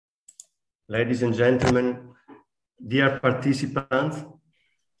Ladies and gentlemen, dear participants,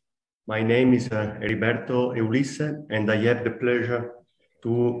 my name is Heriberto Ulisse, and I have the pleasure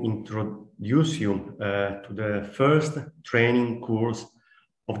to introduce you to the first training course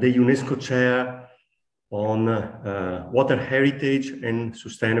of the UNESCO Chair on Water Heritage and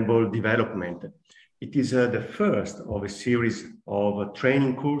Sustainable Development. It is the first of a series of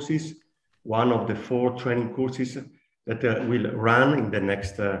training courses, one of the 4 training courses that will run in the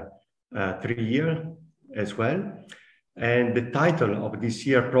next 3 years as well. And the title of this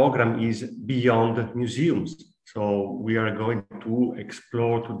year program is Beyond Museums. So we are going to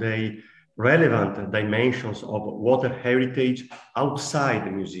explore today relevant dimensions of water heritage outside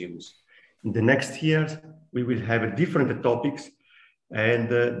the museums. In the next years, we will have different topics, and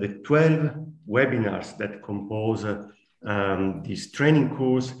the 12 webinars that compose this training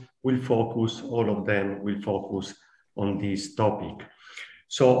course will focus, all of them will focus on this topic.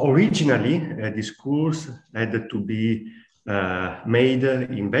 So originally, this course had to be made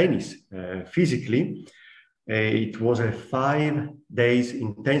in Venice physically. It was a 5 days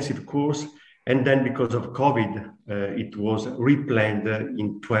intensive course, and then because of COVID, it was replanned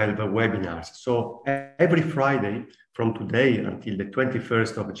in 12 webinars. So every Friday from today until the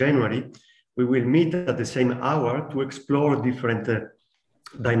 21st of January, we will meet at the same hour to explore different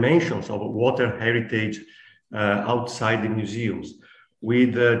dimensions of water heritage outside the museums,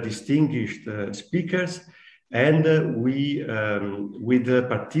 with distinguished speakers and with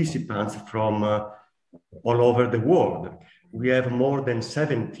participants from all over the world. We have more than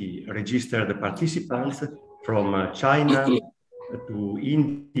 70 registered participants from China to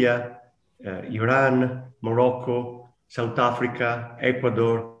India, Iran, Morocco, South Africa,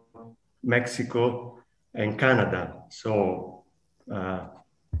 Ecuador, Mexico, and Canada. So,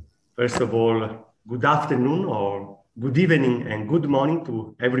 first of all, good afternoon or good evening and good morning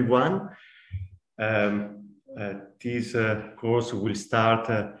to everyone. This course will start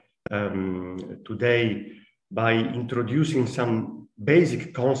today by introducing some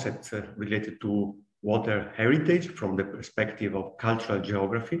basic concepts related to water heritage from the perspective of cultural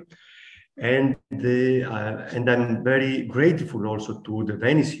geography. And I'm very grateful also to the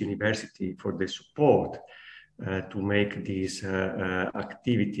Venice University for the support to make this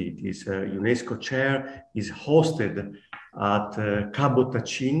activity. This UNESCO chair is hosted at Cabo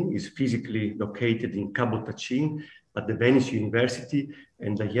Tacin, is physically located in Cabo Tacin at the Venice University,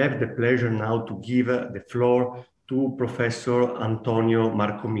 and I have the pleasure now to give the floor to Professor Antonio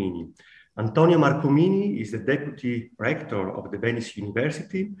Marcomini. Antonio Marcomini is the Deputy Rector of the Venice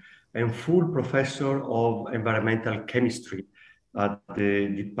University and full Professor of Environmental Chemistry at the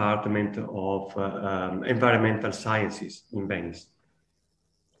Department of Environmental Sciences in Venice.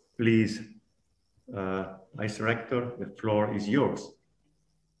 Please, Vice Rector, the floor is yours.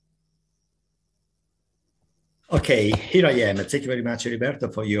 Okay, here I am. Thank you very much, Roberto,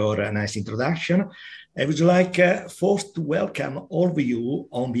 for your nice introduction. I would like first to welcome all of you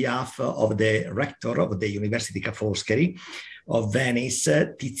on behalf of the Rector of the University Ca' Foscari of Venice,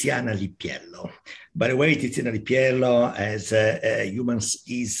 Tiziana Lippiello. By the way, Tiziana Lippiello is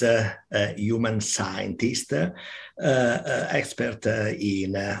a human scientist, expert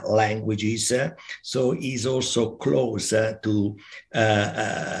in languages, so is also close to,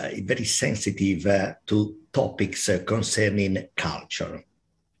 very sensitive to topics concerning culture.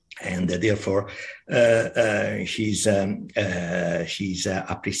 And therefore, she's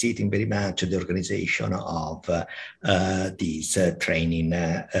appreciating very much the organization of this training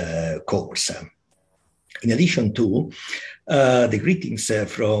course. In addition to the greetings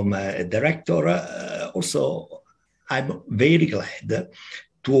from the rector, also I'm very glad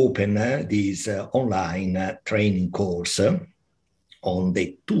to open this online training course on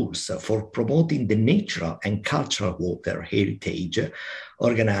the tools for promoting the natural and cultural water heritage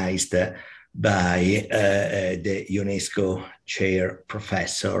organized by the UNESCO Chair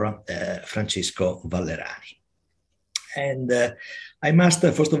Professor Francesco Vallerani. And I must,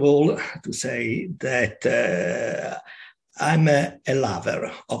 first of all, to say that I'm a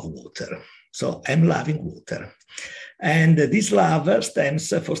lover of water. So I'm loving water. And this love stems,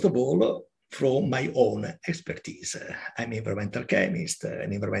 first of all, from my own expertise. I'm an environmental chemist,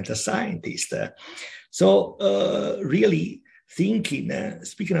 an environmental scientist. So really thinking,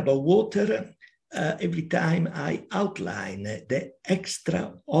 speaking about water, every time I outline the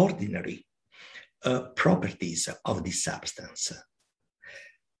extraordinary properties of this substance.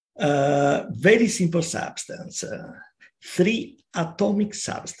 Very simple substance, 3 atomic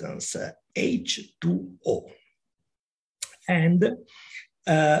substance, H2O. And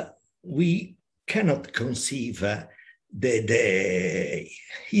we cannot conceive the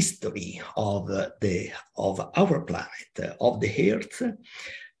history of our planet, of the Earth,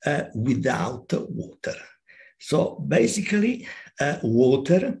 without water. So basically,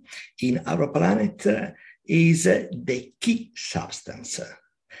 water in our planet is the key substance,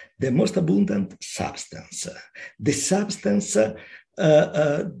 the most abundant substance, the substance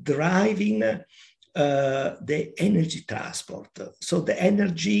driving the energy transport. So the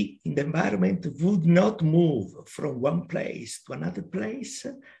energy in the environment would not move from one place to another place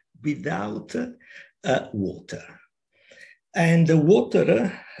without water. And the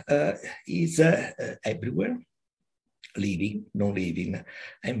water is everywhere, living, non-living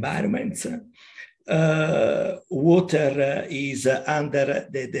environments. Water is under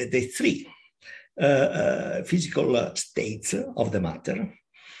the three physical states of the matter.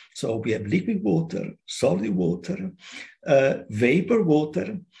 So we have liquid water, solid water, vapor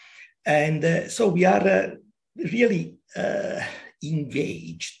water. And so we are really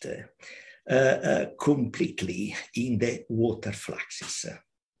engaged completely in the water fluxes.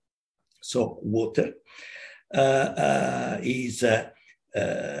 So water is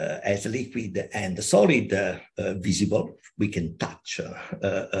as liquid and solid visible. We can touch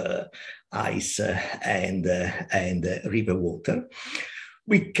ice and river water.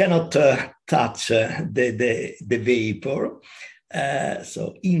 We cannot touch the vapor,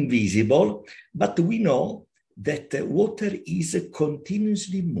 so invisible, but we know that water is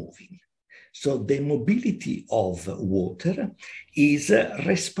continuously moving. So the mobility of water is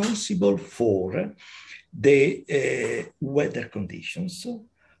responsible for the weather conditions,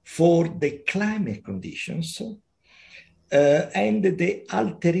 for the climate conditions, and the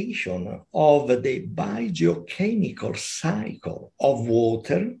alteration of the biogeochemical cycle of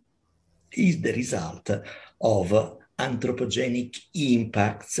water is the result of anthropogenic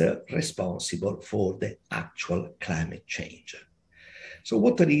impacts responsible for the actual climate change. So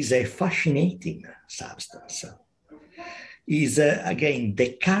water is a fascinating substance. Is again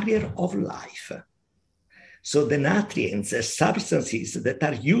the carrier of life. So the nutrients, substances that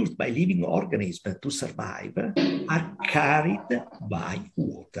are used by living organisms to survive are carried by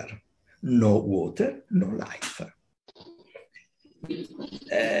water. No water, no life.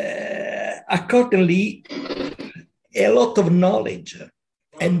 Accordingly, a lot of knowledge,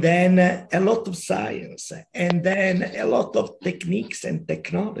 and then a lot of science, and then a lot of techniques and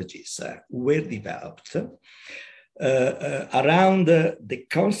technologies were developed around the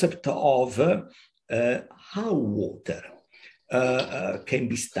concept of how water can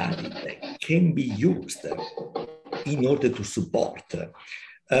be studied, can be used in order to support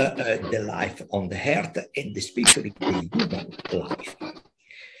the life on the earth, and especially the human life.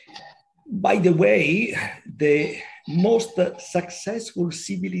 By the way, the most successful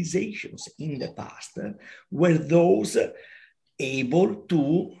civilizations in the past were those able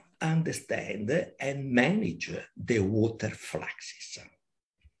to understand and manage the water fluxes.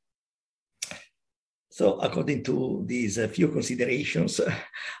 So according to these few considerations,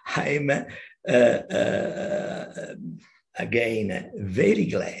 I'm again very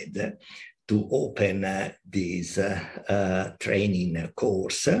glad to open this training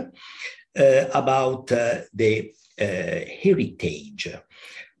course about the heritage,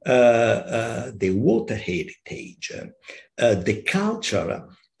 the water heritage, the culture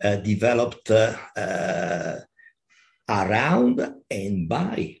developed around and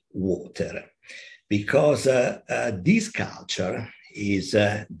by water. Because this culture is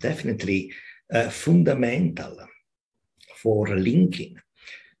definitely fundamental for linking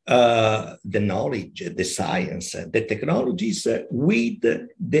the knowledge, the science, the technologies with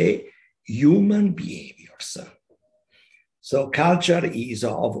the human behaviors. So culture is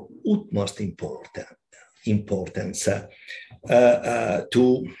of utmost importance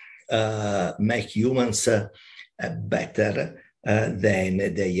to make humans better than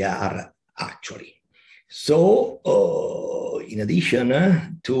they are actually. So, in addition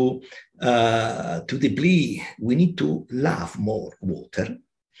to the plea, we need to love more water.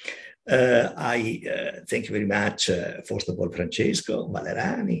 I thank you very much, first of all, Francesco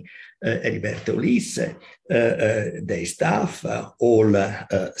Vallerani, Heriberto Ulisse, the staff, all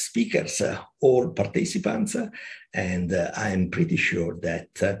speakers, all participants, and I'm pretty sure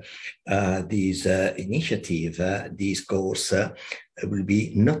that this initiative, this course, will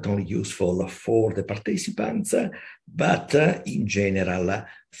be not only useful for the participants, but in general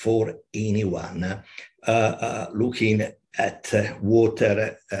for anyone looking at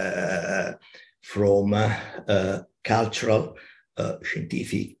water from cultural,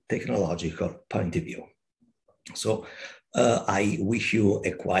 scientific, technological point of view. So I wish you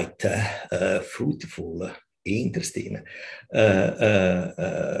a quite fruitful interesting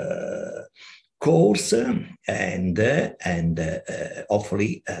course, and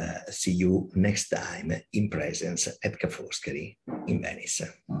hopefully see you next time in presence at Ca' Foscari in Venice.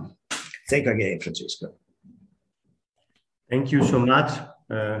 Thank you again, Francesco. Thank you so much,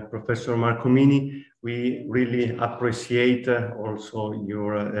 Professor Marcomini. We really appreciate also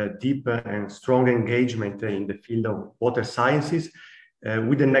your deep and strong engagement in the field of water sciences.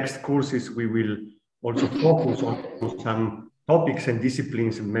 With the next courses, we will also focus on some topics and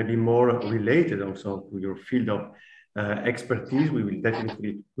disciplines maybe more related also to your field of expertise. We will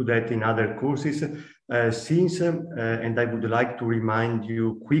definitely do that in other courses. And I would like to remind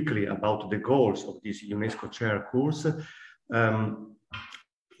you quickly about the goals of this UNESCO Chair course.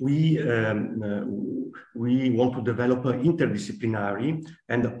 We want to develop interdisciplinary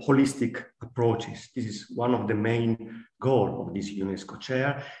and holistic approaches. This is one of the main goals of this UNESCO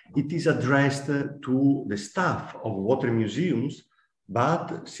Chair. It is addressed to the staff of water museums,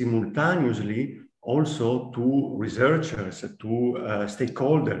 but simultaneously also to researchers, to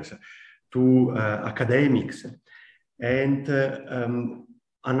stakeholders, to academics. And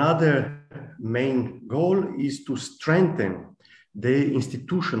another main goal is to strengthen the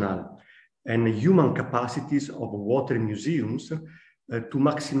institutional and human capacities of water museums to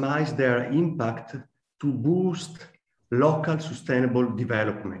maximize their impact, to boost local sustainable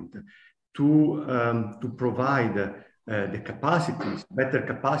development, to provide the capacities, better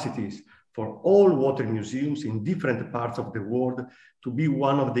capacities for all water museums in different parts of the world to be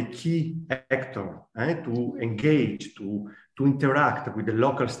one of the key actors, to engage, to interact with the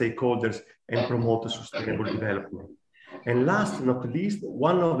local stakeholders and promote sustainable development. And last but not least,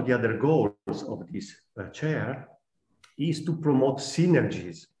 one of the other goals of this chair is to promote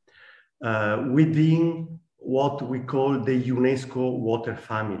synergies within what we call the UNESCO water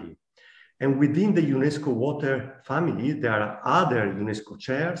family. And within the UNESCO water family, there are other UNESCO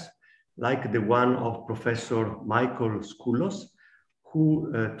chairs, like the one of Professor Michael Skoulos,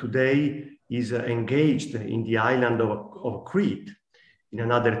 who today is engaged in the island of Crete in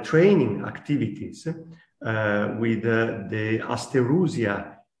another training activities with the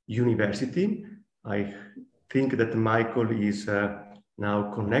Asterousia University. I think that Michael is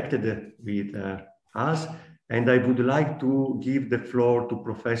now connected with us, and I would like to give the floor to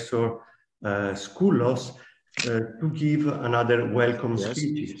Professor Skoulos to give another welcome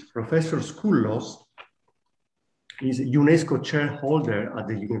speech. Professor Skoulos is UNESCO chair holder at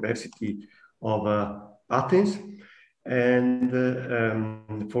the University of Athens, and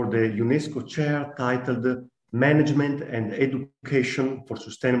for the UNESCO chair titled Management and Education for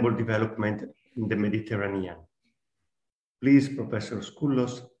Sustainable Development in the Mediterranean. Please, Professor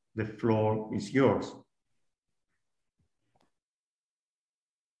Skoulos, the floor is yours.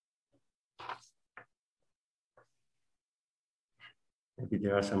 Maybe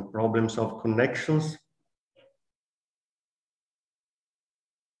there are some problems of connections.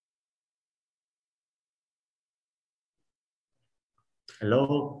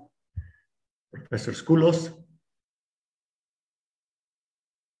 Hello, Professor Skoulos.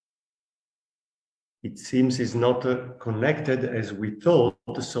 It seems is not connected as we thought,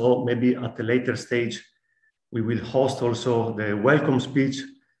 so maybe at a later stage we will host also the welcome speech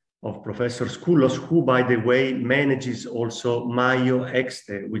of Professor Skoulos, who, by the way, manages also Maio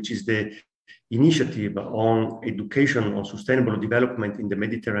Exte, which is the initiative on education on sustainable development in the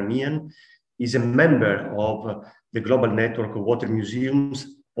Mediterranean, is a member of the Global Network of Water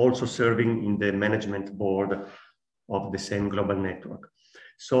Museums, also serving in the management board of the same global network.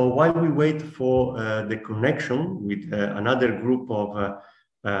 So while we wait for the connection with another group of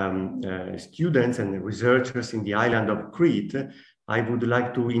students and researchers in the island of Crete, I would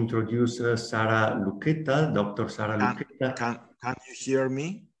like to introduce Sara Lucchetta, Dr. Sara Lucchetta. Can you hear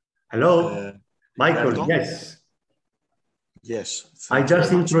me? Hello, Michael, Alberto? yes. Yes. I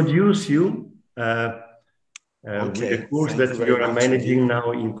just introduced you with the course that you are managing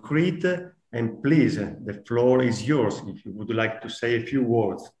now in Crete. And please, the floor is yours if you would like to say a few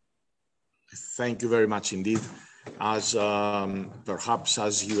words. Thank you very much indeed. As perhaps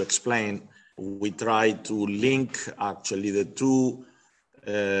as you explained, we try to link actually the two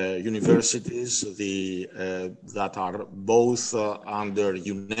universities that are both under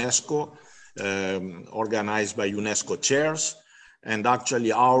UNESCO, organized by UNESCO chairs. And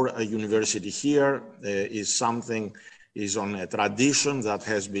actually our university here is on a tradition that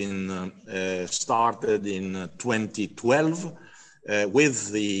has been started in 2012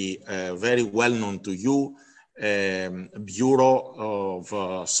 with the very well known to you Bureau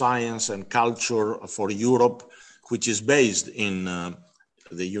of Science and Culture for Europe, which is based in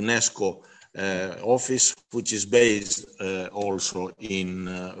the UNESCO office, which is based also in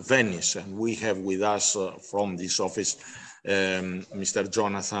Venice. And we have with us from this office Mr.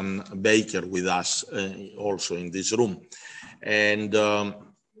 Jonathan Baker with us also in this room. And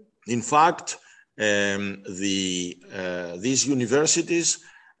in fact, these universities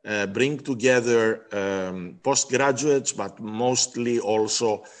bring together postgraduates, but mostly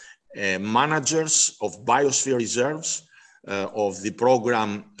also managers of biosphere reserves of the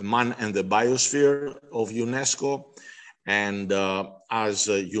program Man and the Biosphere of UNESCO. And as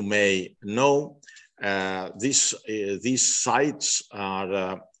you may know, these sites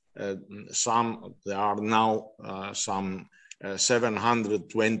are there are now some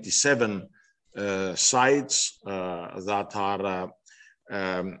 727 sites that are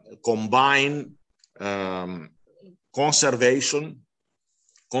combine conservation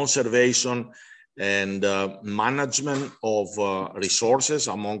and management of resources,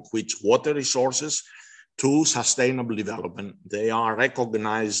 among which water resources, to sustainable development. They are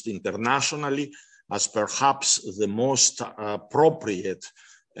recognized internationally as perhaps the most appropriate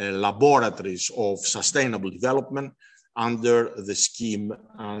laboratories of sustainable development under the scheme,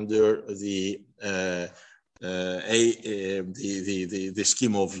 under the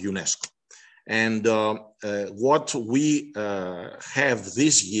scheme of UNESCO. And what we have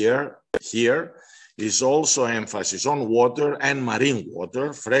this year here is also emphasis on water and marine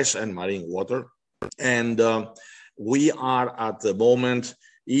water, fresh and marine water. And we are at the moment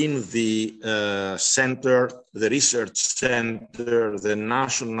in the center, the research center, the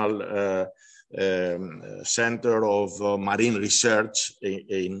National Center of Marine Research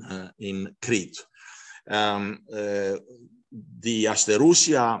in Crete. The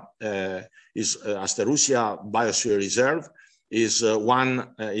Asterousia Asterousia Biosphere Reserve is a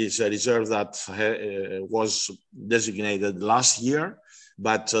reserve that was designated last year,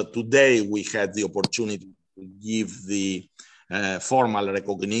 but today we had the opportunity to give the formal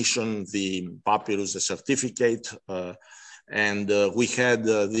recognition, the papyrus, the certificate, and we had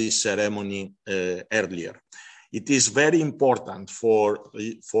this ceremony earlier. It is very important for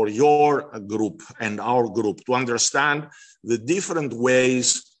your group and our group to understand the different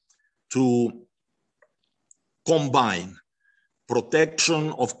ways to combine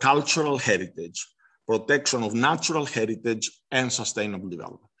protection of cultural heritage, protection of natural heritage, and sustainable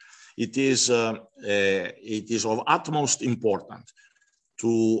development. It is of utmost importance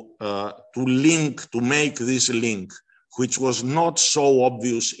to make this link, which was not so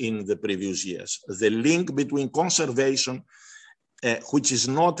obvious in the previous years. The link between conservation, which is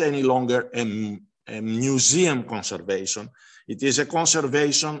not any longer a museum conservation, it is a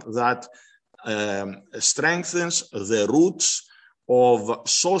conservation that strengthens the roots of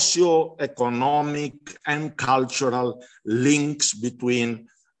socio-economic and cultural links between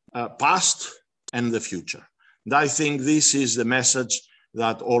past and the future. And I think this is the message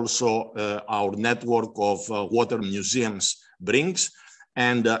that also our network of water museums brings.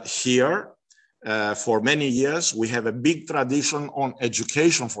 And here, for many years, we have a big tradition on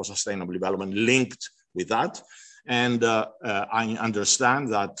education for sustainable development linked with that. And I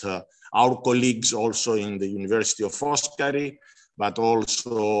understand that our colleagues also in the University of Foscari, but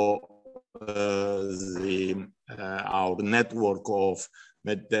also our network of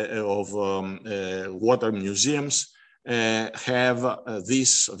water museums have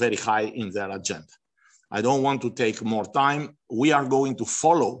this very high in their agenda. I don't want to take more time. We are going to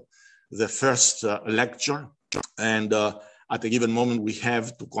follow the first lecture, and at a given moment we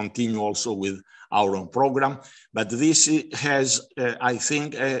have to continue also with our own program. But this has, I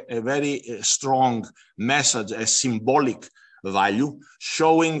think, a very strong message, a symbolic value,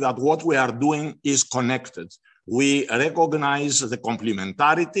 showing that what we are doing is connected. We recognize the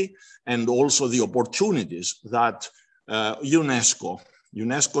complementarity and also the opportunities that UNESCO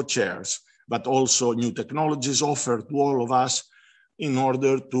chairs, but also new technologies offer to all of us in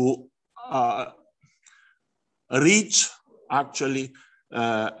order to reach actually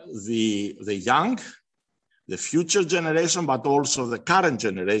the young, the future generation, but also the current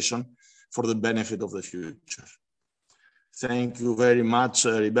generation for the benefit of the future. Thank you very much,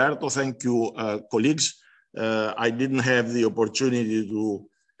 Roberto. Thank you, colleagues. I didn't have the opportunity to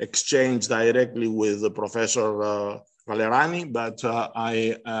exchange directly with Professor Vallerani, but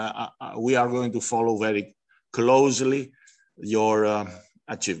we are going to follow very closely your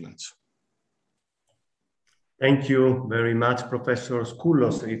achievements. Thank you very much, Professor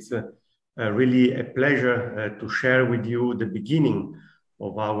Skoulos. It's really a pleasure to share with you the beginning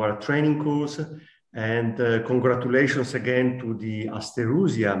of our training course. And congratulations again to the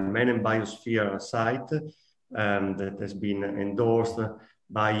Asterousia Man and Biosphere site that has been endorsed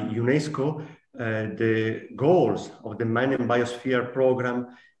by UNESCO, the goals of the Marine and Biosphere program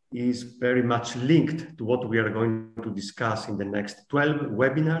is very much linked to what we are going to discuss in the next 12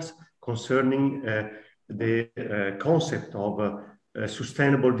 webinars concerning the concept of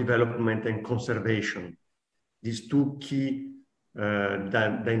sustainable development and conservation. These two key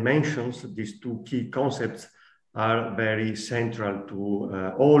dimensions, these two key concepts are very central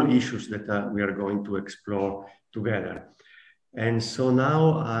to all issues that we are going to explore together. And so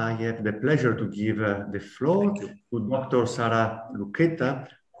now I have the pleasure to give the floor to Dr. Sara Lucchetta,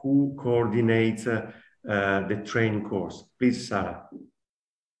 who coordinates the training course. Please, Sara.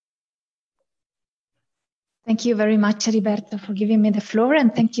 Thank you very much, Heriberto, for giving me the floor,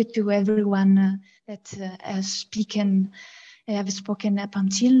 and thank you to everyone that have spoken up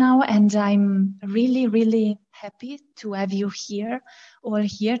until now. And I'm really, really happy to have you all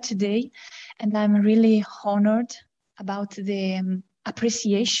here today. And I'm really honored about the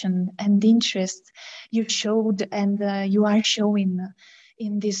appreciation and interest you showed and you are showing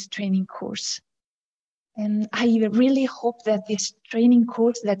in this training course. And I really hope that this training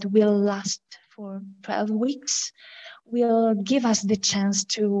course that will last for 12 weeks will give us the chance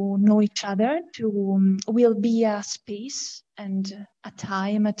to know each other, will be a space and a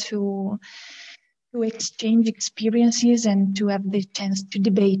time to exchange experiences and to have the chance to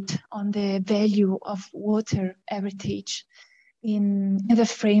debate on the value of water heritage in the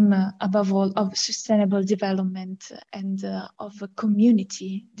frame, above all, of sustainable development and of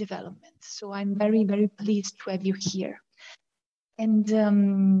community development. So I'm very, very pleased to have you here.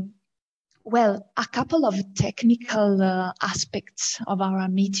 And well, a couple of technical aspects of our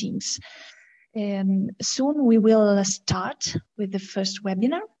meetings. Soon we will start with the first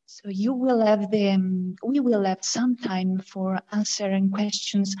webinar. So we will have some time for answering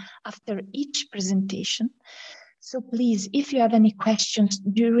questions after each presentation. So please, if you have any questions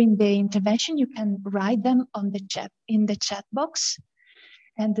during the intervention, you can write them on the chat, in the chat box,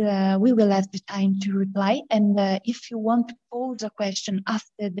 and we will have the time to reply. And if you want to pose a question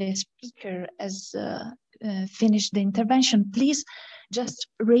after the speaker has finished the intervention, please just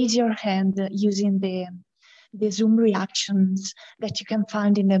raise your hand using the Zoom reactions that you can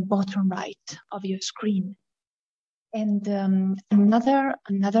find in the bottom right of your screen. And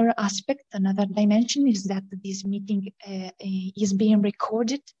another aspect, another dimension is that this meeting is being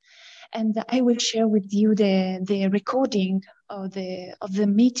recorded, and I will share with you the recording of the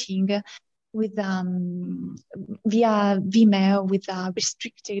meeting with via Vimeo with a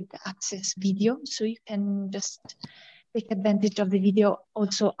restricted access video, so you can just take advantage of the video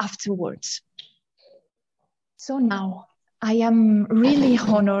also afterwards. So now I am really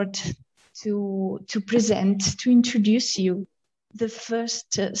honored to introduce you the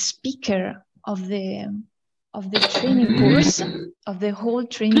first speaker of the training course, of the whole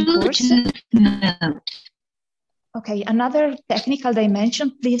training course. Okay, another technical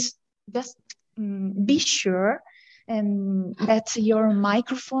dimension, please just be sure that your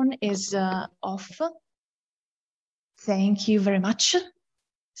microphone is off. Thank you very much.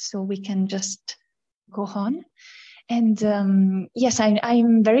 So we can just go on. And yes,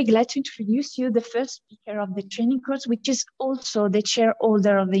 I'm very glad to introduce you the first speaker of the training course, which is also the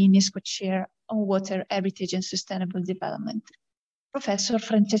chair-holder of the UNESCO Chair on Water, Heritage and Sustainable Development, Professor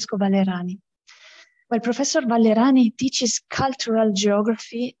Francesco Vallerani. Well, Professor Vallerani teaches cultural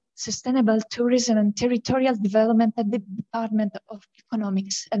geography, sustainable tourism and territorial development at the Department of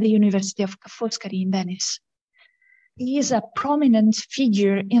Economics at the University of Foscari in Venice. He is a prominent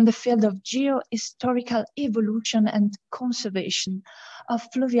figure in the field of geohistorical evolution and conservation of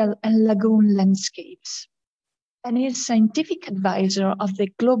fluvial and lagoon landscapes, and is scientific advisor of the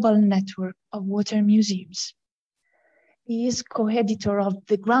global network of water museums. He is co-editor of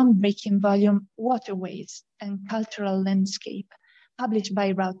the groundbreaking volume Waterways and Cultural Landscape, published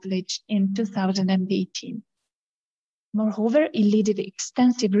by Routledge in 2018. Moreover, he led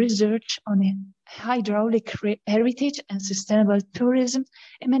extensive research on hydraulic heritage and sustainable tourism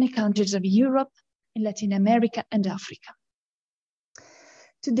in many countries of Europe, in Latin America, and Africa.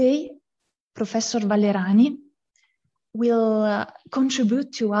 Today, Professor Vallerani will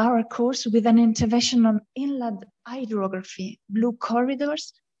contribute to our course with an intervention on inland hydrography, blue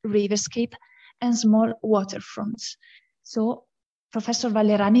corridors, riverscape, and small waterfronts. So, Professor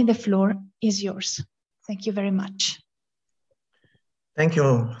Vallerani, the floor is yours. Thank you very much. Thank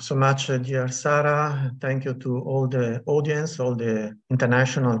you so much, dear Sara. Thank you to all the audience, all the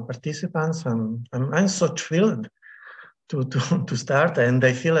international participants. I'm so thrilled to start, and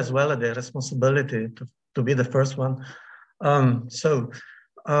I feel as well the responsibility to be the first one.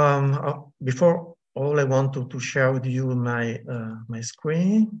 Before all, I want to share with you my my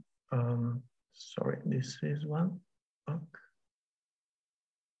screen. Sorry, this is one.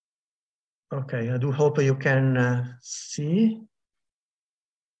 Okay, I do hope you can see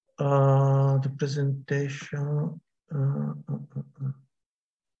the presentation.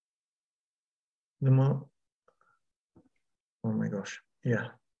 The more. Oh my gosh, yeah.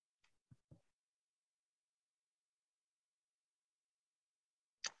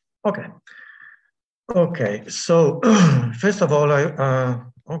 Okay. Okay, so first of all, oh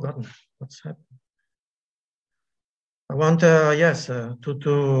God, what's happening? I want, yes,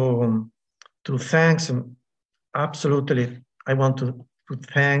 to thank, absolutely, I want to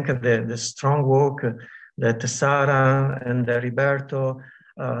thank the strong work that Sara and Roberto,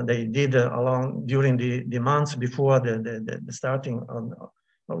 they did along during the months before the starting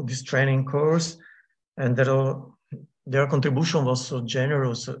of this training course, and their contribution was so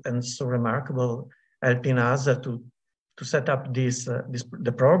generous and so remarkable, helping us to set up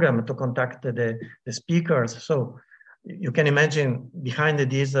the program, to contact the speakers. So you can imagine behind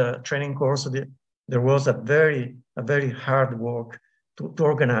this training course, there was a very hard work to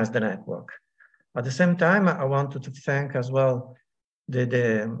organize the network. At the same time, I wanted to thank as well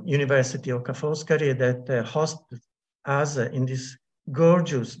the University of Foscari that hosted us in this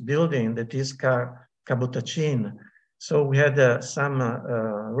gorgeous building that is Cabotacin. So we had some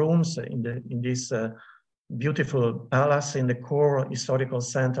rooms in this beautiful palace in the core historical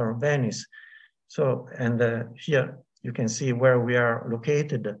center of Venice. So, and here you can see where we are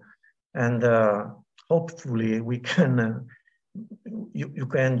located, and hopefully we can, you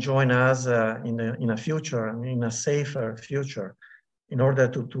can join us in a future, in a safer future, in order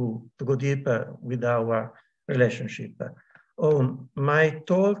to go deeper with our relationship. My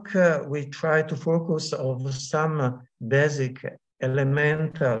talk, we try to focus on some basic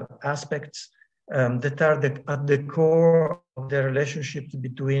elemental aspects that are at the core of the relationship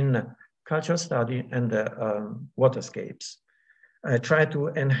between cultural study and waterscapes. I try to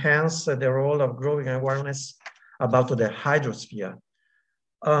enhance the role of growing awareness about the hydrosphere.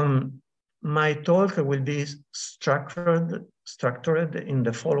 My talk will be structured in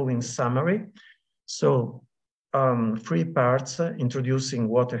the following summary. So 3 parts, introducing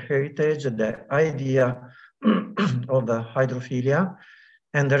water heritage, the idea of the hydrophilia,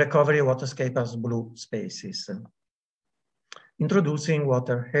 and the recovery of waterscape as blue spaces. Introducing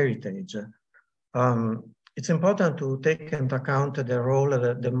water heritage. It's important to take into account the role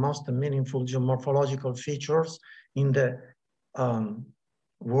of the most meaningful geomorphological features in the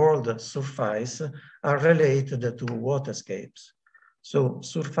world surface are related to waterscapes. So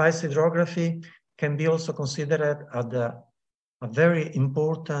surface hydrography can be also considered as a very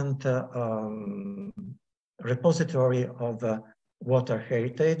important repository of water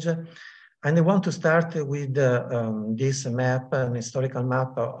heritage. And I want to start with this map, an historical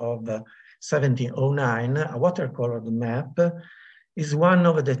map of 1709, a watercolored map. Is one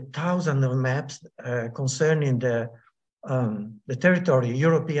of the thousands of maps concerning the territory,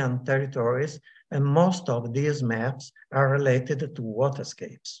 European territories, and most of these maps are related to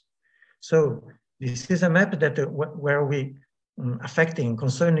waterscapes. So this is a map that where we affecting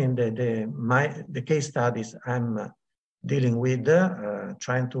concerning the case studies I'm dealing with,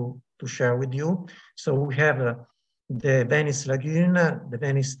 trying to share with you. So we have the Venice Lagoon, the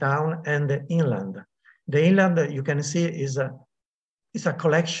Venice town, and the inland. The inland, you can see, is a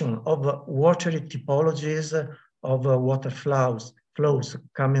collection of watery typologies of water flows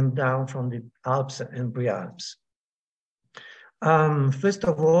coming down from the Alps and Prealps. First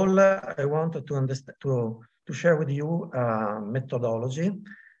of all, I wanted to share with you methodology,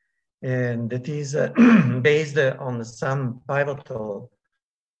 and that is based on some pivotal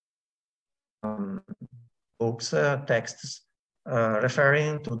books, texts,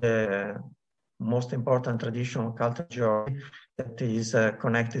 referring to the most important traditional cultural geography that is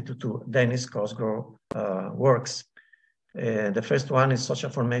connected to Dennis Cosgrove works. The first one is Social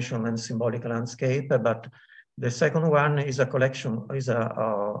Formation and Symbolic Landscape, but the second one is a collection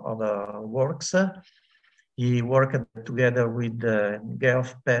of works. He worked together with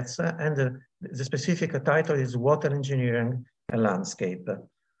Geoff Petz, and the specific title is Water Engineering and Landscape.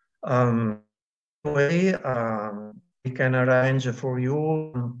 We can arrange for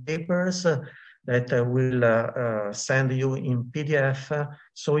you papers that will send you in PDF,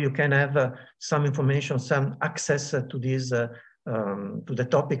 so you can have some information, some access to this, to the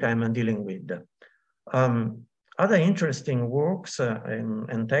topic I'm dealing with. Other interesting works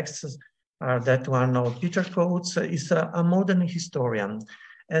and texts are that one of Peter Coates is a modern historian,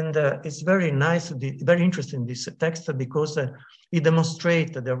 And it's very nice, very interesting, this text, because it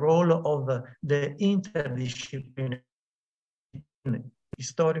demonstrates the role of the interdisciplinary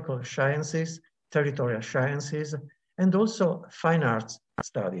historical sciences, territorial sciences, and also fine arts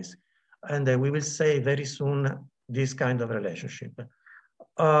studies. And we will say very soon this kind of relationship.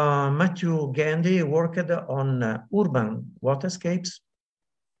 Matthew Gandy worked on urban waterscapes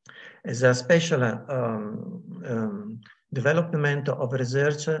as a special development of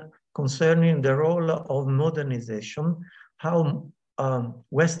research concerning the role of modernization, how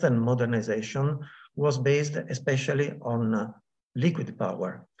Western modernization was based especially on liquid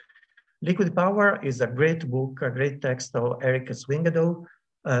power. Liquid Power is a great book, a great text of Eric Swingedow.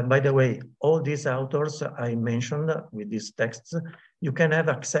 By the way, all these authors I mentioned with these texts, you can have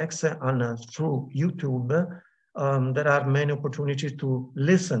access on through YouTube. There are many opportunities to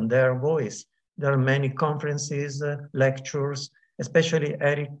listen their voice. There are many conferences, lectures, especially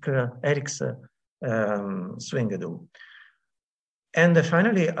Eric's Swingedow. And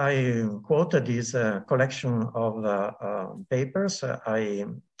finally, I quoted this collection of papers I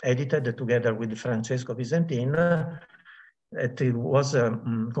edited together with Francesco Visentin. It was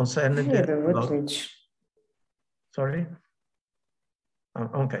concerned about, sorry?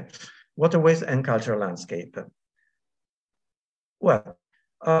 Okay. Waterways and cultural landscape. Well,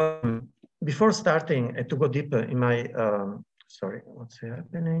 before starting to go deeper in my, sorry, what's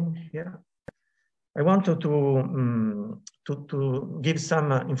happening here? I wanted to give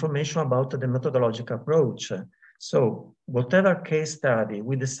some information about the methodological approach. So whatever case study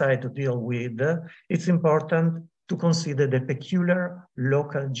we decide to deal with, it's important to consider the peculiar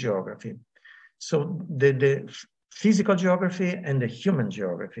local geography. So the physical geography and the human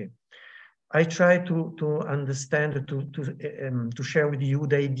geography. I try to understand, to share with you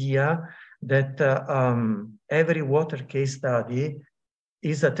the idea that every water case study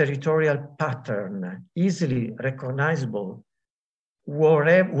is a territorial pattern, easily recognizable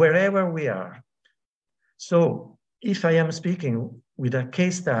wherever we are. So if I am speaking with a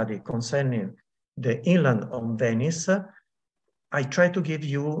case study concerning the inland of Venice, I try to give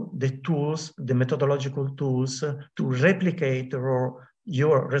you the tools, the methodological tools to replicate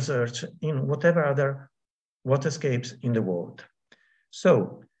your research in whatever other waterscapes in the world.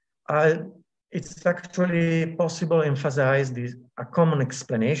 So it's actually possible to emphasize a common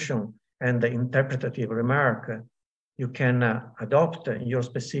explanation and the interpretative remark you can adopt in your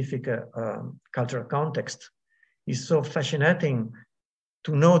specific cultural context. It's so fascinating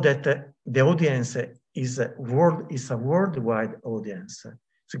to know that the audience is a worldwide audience.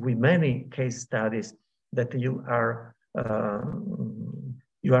 So with many case studies that you are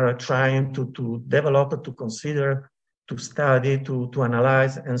trying to develop, to consider, to study, to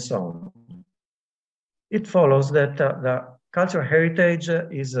analyze, and so on. It follows that the cultural heritage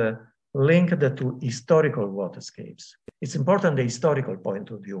is linked to historical waterscapes. It's important, the historical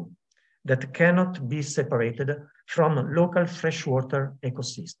point of view, that cannot be separated from local freshwater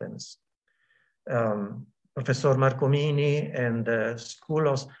ecosystems. Professor Marcomini and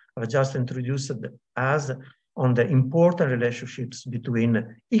Skoulos have just introduced us on the important relationships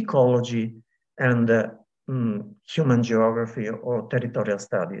between ecology and human geography or territorial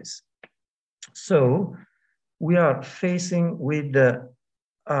studies. So we are facing with a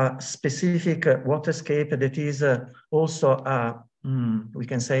specific waterscape that is also we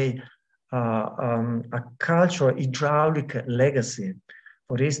can say a cultural hydraulic legacy.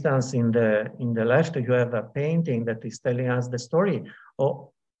 For instance, in the left you have a painting that is telling us the story of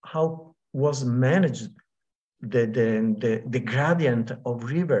how was managed the gradient of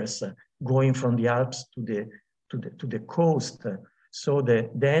rivers going from the Alps to the coast. So the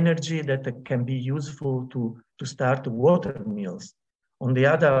energy that can be useful to start water mills. On the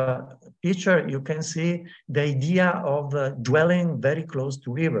other picture, you can see the idea of dwelling very close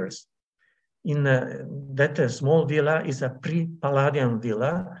to rivers. In that small villa is a pre-Palladian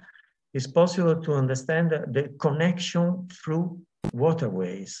villa. It's possible to understand the connection through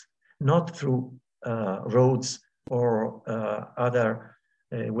waterways, not through roads or other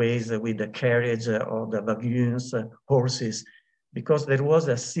ways with the carriage or the waggons, horses, because there was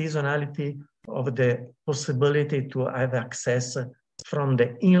a seasonality of the possibility to have access from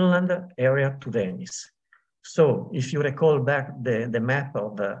the inland area to Venice. So if you recall back the map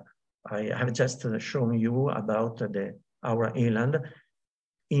of I have just shown you about our inland.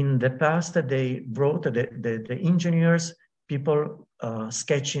 In the past, they brought the engineers, people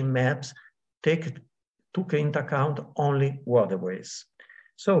sketching maps, took into account only waterways.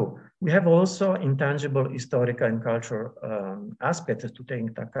 So we have also intangible historical and cultural aspects to take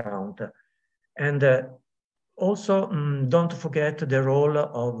into account. And Also, don't forget the role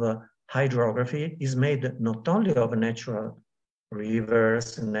of hydrography is made not only of natural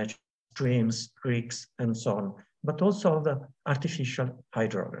rivers, natural streams, creeks, and so on, but also of artificial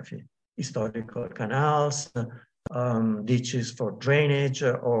hydrography, historical canals, ditches for drainage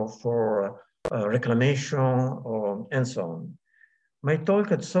or for reclamation, and so on. My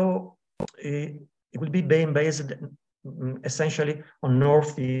talk, so it will be based essentially on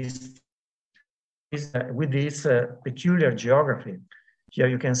Northeast with this peculiar geography. Here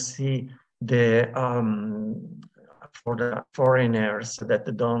you can see the for the foreigners that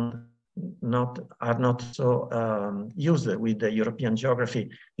are not so used with the European geography.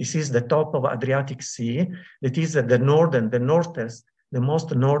 This is the top of Adriatic Sea. That is the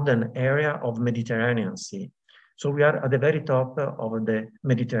most northern area of Mediterranean Sea. So we are at the very top of the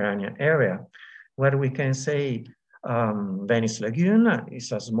Mediterranean area, where we can say Venice Lagoon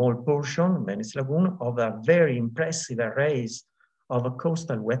is a small portion, Venice Lagoon, of a very impressive arrays of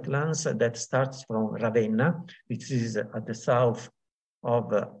coastal wetlands that starts from Ravenna, which is at the south of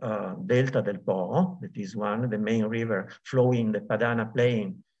Delta del Po, that is the main river flowing the Padana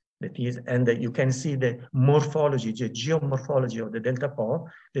Plain. That is, and you can see the morphology, the geomorphology of the Delta Po,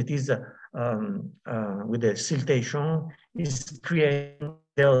 that is with the siltation, is creating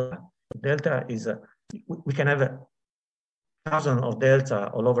delta. Delta is, we can have thousands of delta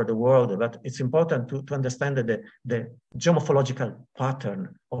all over the world, but it's important to understand the geomorphological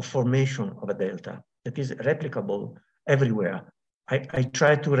pattern of formation of a delta that is replicable everywhere. I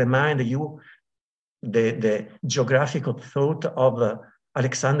try to remind you the geographical thought of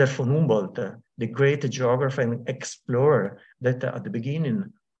Alexander von Humboldt, the great geographer and explorer that at the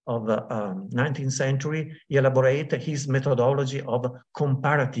beginning of the 19th century, he elaborated his methodology of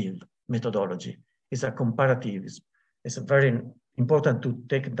comparative methodology. It's a comparative. It's very important to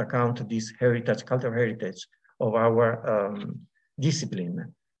take into account this heritage, cultural heritage of our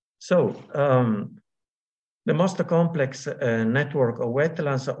discipline. So the most complex network of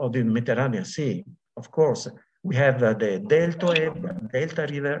wetlands of the Mediterranean Sea, of course, we have the Delta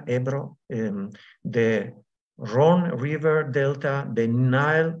River Ebro, the Rhone River Delta, the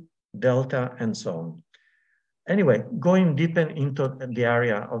Nile Delta, and so on. Anyway, going deeper into the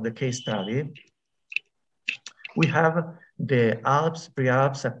area of the case study, we have the Alps,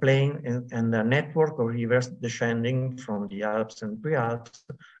 pre-Alps, a plain, and a network of rivers descending from the Alps and pre-Alps,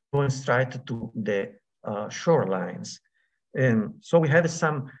 going straight to the shorelines. So we have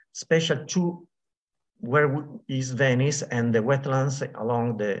some special two, where is Venice and the wetlands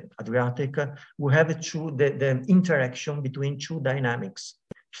along the Adriatic. We have the interaction between two dynamics,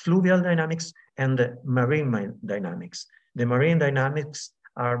 fluvial dynamics and marine dynamics. The marine dynamics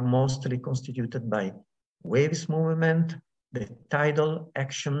are mostly constituted by waves movement, the tidal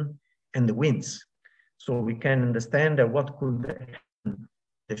action, and the winds. So we can understand what could happen in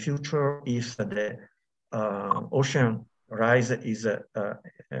the future if the ocean rise is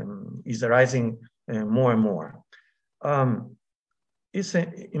rising more and more. It's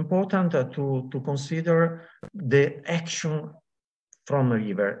important to consider the action from a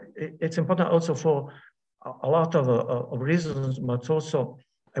river. It's important also for a lot of reasons, but also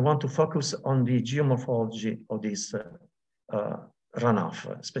I want to focus on the geomorphology of this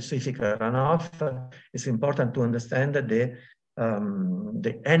runoff, specific runoff. It's important to understand that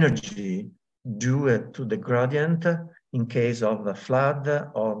the energy due to the gradient in case of a flood,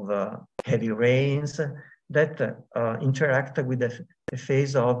 of heavy rains, that interact with the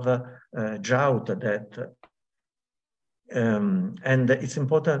phase of drought. And it's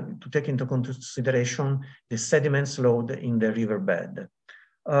important to take into consideration the sediments load in the riverbed.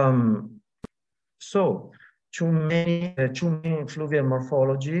 So, two main fluvial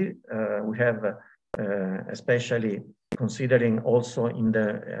morphology we have, especially considering also in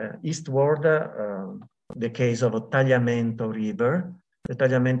the eastward, the case of Tagliamento River. The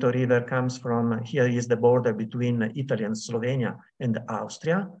Tagliamento River comes from, here is the border between Italy and Slovenia and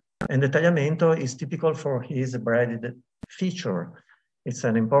Austria. And the Tagliamento is typical for his braided feature. It's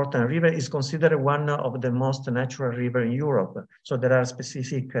an important river. It's considered one of the most natural rivers in Europe. So there are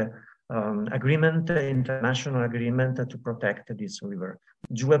specific international agreement to protect this river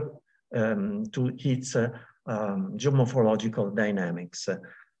due to its geomorphological dynamics.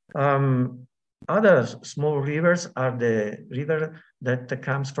 Other small rivers are the river that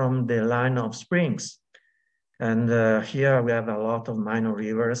comes from the line of springs. And here we have a lot of minor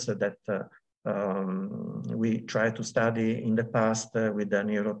rivers that we tried to study in the past with an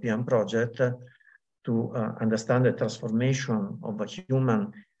European project to understand the transformation of a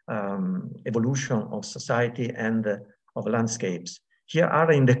human evolution of society and of landscapes. here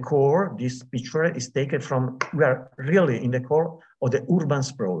are in the core. This picture is taken from, we are really in the core of the urban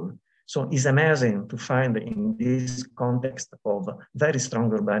sprawl. So it's amazing to find in this context of very strong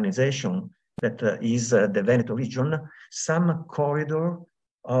urbanization that is the Veneto region, some corridor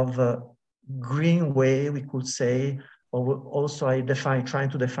of green way, we could say, or also trying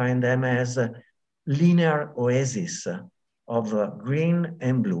to define them as linear oasis of green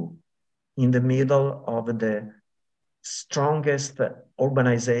and blue in the middle of the strongest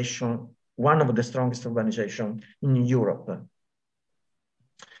urbanization, one of the strongest urbanization in Europe.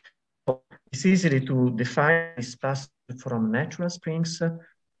 It's easy to define this passage from natural springs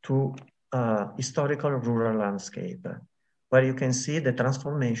to historical rural landscape, where you can see the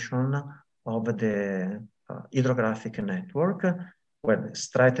transformation of the hydrographic network, where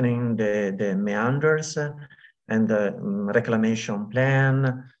strengthening the meanders and the reclamation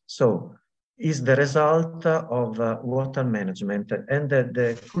plan. So is the result of water management. And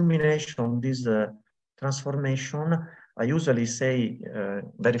the culmination of this transformation, I usually say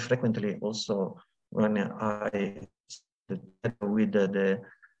very frequently also when I with the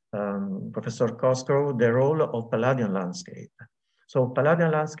Professor Cosgrove, the role of Palladian landscape. So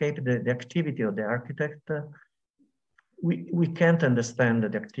Palladian landscape, the activity of the architect, we can't understand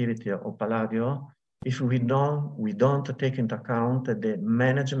the activity of Palladio if we don't take into account the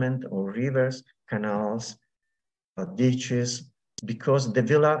management of rivers, canals, ditches, because the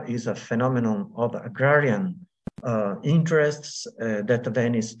villa is a phenomenon of agrarian interests that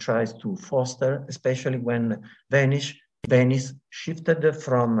Venice tries to foster, especially when Venice shifted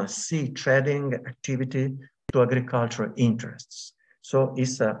from sea trading activity to agricultural interests. So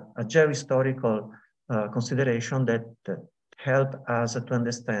it's a geohistorical consideration that help us to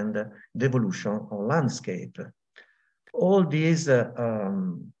understand the evolution of landscape. All these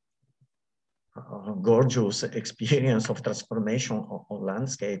gorgeous experience of transformation of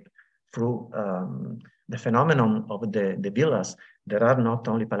landscape through the phenomenon of the villas. There are not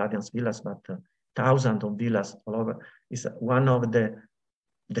only Palladian villas, but thousands of villas all over. Is one of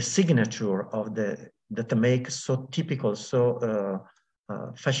the signature of that make so typical, so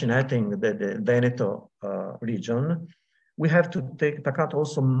fascinating the Veneto region. We have to take into account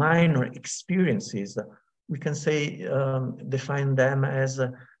also minor experiences. We can say, define them as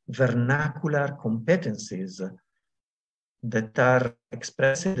vernacular competencies that are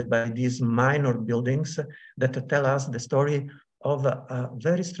expressed by these minor buildings that tell us the story of a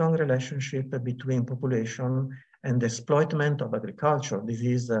very strong relationship between population and the exploitment of agriculture. This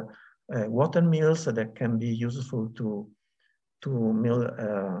is water mills that can be useful to mill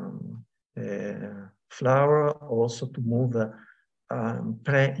flour, also to move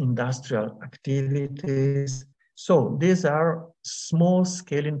pre-industrial activities. So these are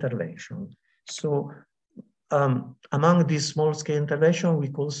small-scale interventions. So among these small-scale interventions,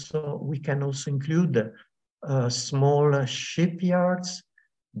 we can also include small shipyards,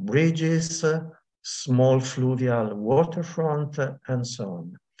 bridges, small fluvial waterfront, and so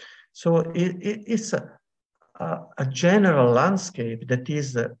on. So it's a general landscape that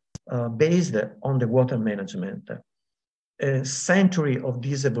is based on the water management. A century of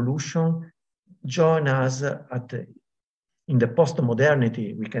this evolution join us in the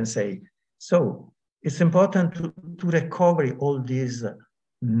post-modernity, we can say. So it's important to recover all these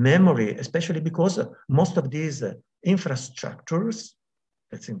memory, especially because most of these infrastructures,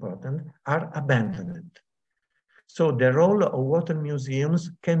 that's important, are abandoned. So the role of water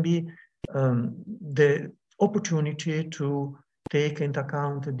museums can be the opportunity to take into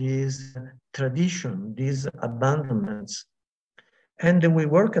account this tradition, these abandonments. And we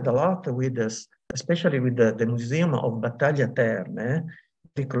worked a lot with this, especially with the Museum of Battaglia Terme,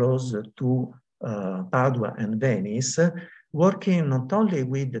 very close to Padua and Venice, working not only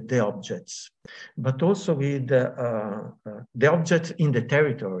with the objects, but also with the objects in the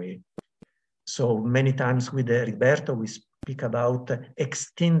territory. So many times with Riberto, we speak about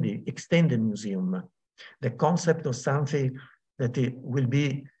extended museum, the concept of something that it will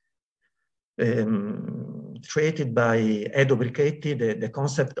be treated by Edo Brichetti, the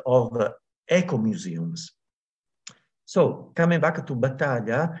concept of eco-museums. So coming back to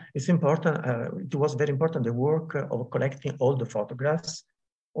Battaglia, it's important, it was very important, the work of collecting all the photographs,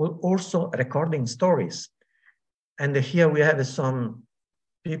 also recording stories. And here we have some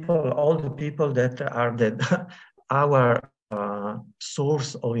people, all the people that are our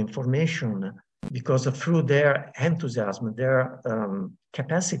source of information, because through their enthusiasm, their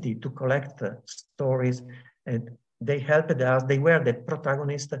capacity to collect stories, and they helped us, they were the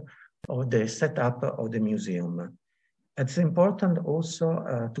protagonists of the setup of the museum. It's important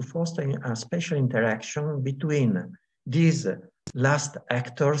also to foster a special interaction between these last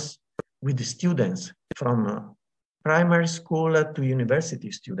actors with the students from primary school to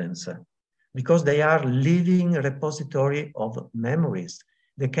university students, because they are living repository of memories.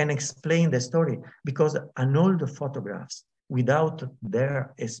 They can explain the story, because an old photographs without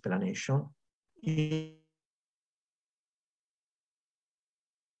their explanation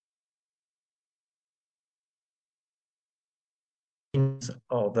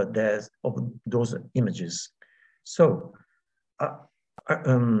of those images. So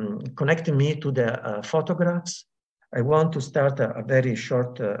connecting me to the photographs, I want to start a very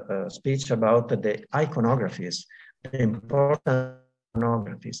short speech about the iconographies, the important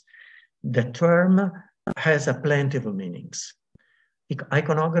iconographies. The term has a plenty of meanings.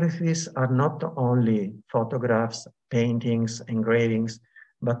 Iconographies are not only photographs, paintings, engravings,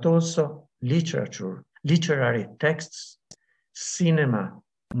 but also literature, literary texts, cinema,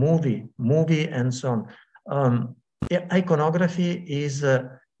 movie, and so on. Iconography is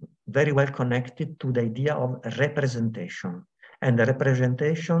very well connected to the idea of representation. And the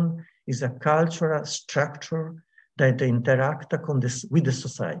representation is a cultural structure that interacts with the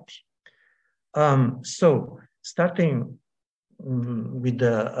society. So starting with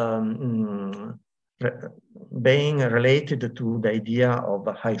the being related to the idea of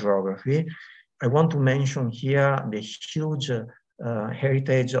hydrography, I want to mention here the huge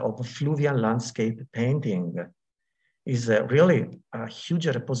heritage of fluvial landscape painting. Is really a huge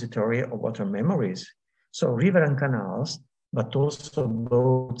repository of water memories. So river and canals, but also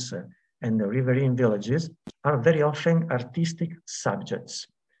boats and the riverine villages are very often artistic subjects.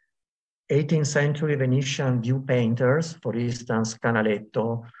 18th century Venetian view painters, for instance,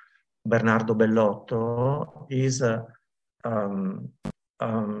 Canaletto, Bernardo Bellotto,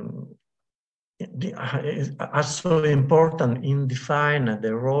 are so important in defining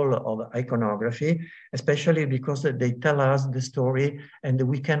the role of iconography, especially because they tell us the story, and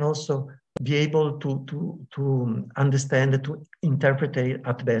we can also be able to understand, to interpret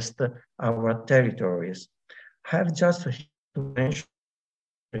at best our territories. I have just to mention,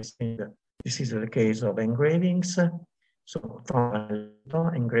 this is the case of engravings. So from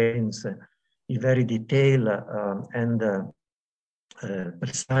engravings, a very detailed and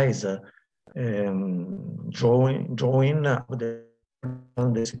precise drawing of the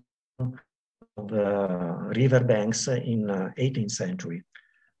river banks in 18th century.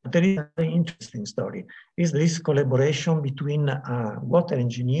 There is an interesting story. Is this collaboration between a water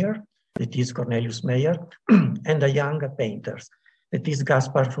engineer, that is Cornelius Meyer, and a young painter, that is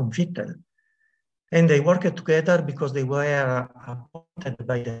Gaspar von Vittel. And they worked together because they were appointed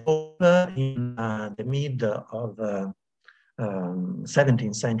by the Pope in the mid of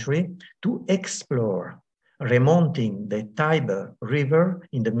 17th century to explore remonting the Tiber River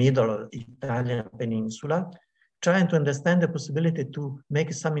in the middle of the Italian peninsula, trying to understand the possibility to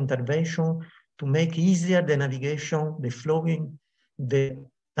make some intervention to make easier the navigation, the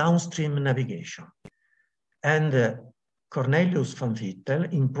downstream navigation. And Cornelius von Vittel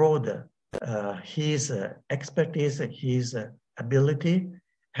improved his expertise, his ability,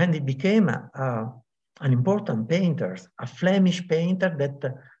 and he became an important painter, a Flemish painter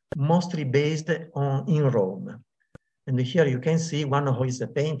that mostly based in Rome. And here you can see one of his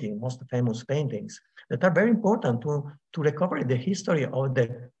most famous paintings that are very important to recover the history of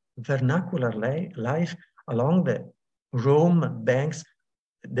the vernacular life along the Rome banks,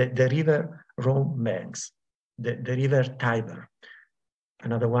 the river Rome banks, the river Tiber.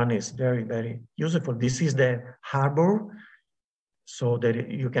 Another one is very, very useful. This is the harbor, so that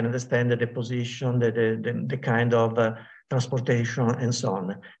you can understand the position, the kind of transportation and so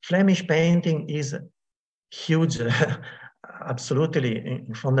on. Flemish painting is huge, absolutely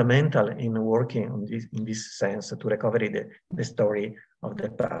fundamental in working in this sense to recover the story of the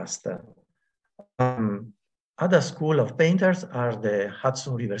past. Other school of painters are the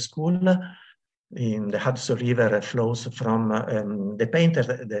Hudson River School. In the Hudson River flows from the painter,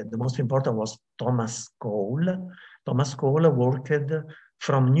 the most important was Thomas Cole. Thomas Cole worked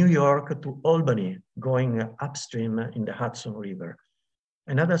from New York to Albany, going upstream in the Hudson River.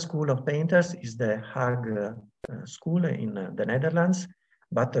 Another school of painters is the Hague School in the Netherlands,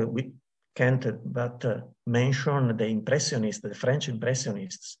 but we can't but mention the Impressionists, the French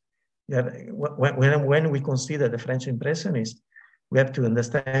Impressionists. When we consider the French Impressionists, we have to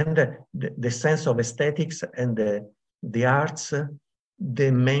understand the sense of aesthetics and the arts,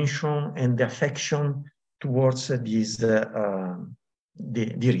 the mention and the affection towards these the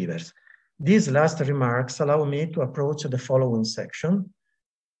rivers. These last remarks allow me to approach the following section.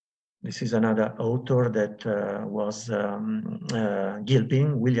 This is another author that was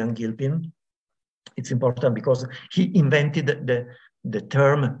Gilpin, William Gilpin. It's important because he invented the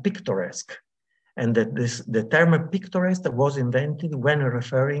term picturesque. And that the term picturesque was invented when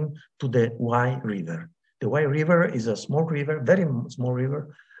referring to the Wye River. The Wye River is a small river, very small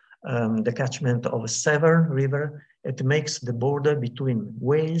river, the catchment of a Severn River. It makes the border between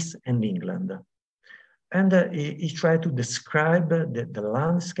Wales and England. And he tried to describe the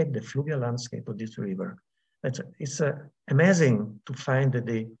landscape, the fluvial landscape of this river. It's amazing to find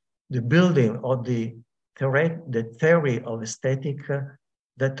the building of the theory of aesthetic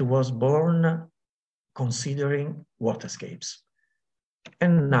that was born considering waterscapes.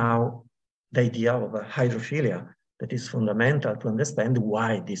 And now the idea of hydrophilia, that is fundamental to understand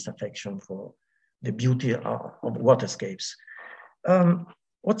why this affection for the beauty of waterscapes.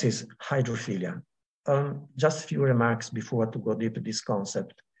 What is hydrophilia? Just a few remarks before to go deep into this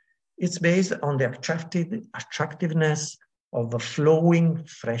concept. It's based on the attractiveness of the flowing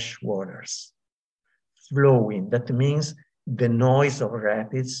fresh waters. Flowing, that means the noise of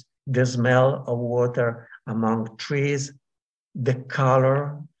rapids, the smell of water among trees, the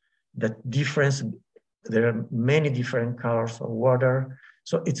color, the difference. There are many different colors of water.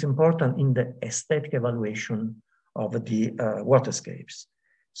 So it's important in the aesthetic evaluation of the waterscapes.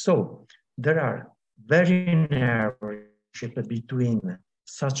 So there are very narrow relationship between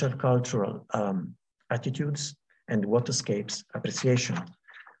social cultural attitudes and waterscapes appreciation.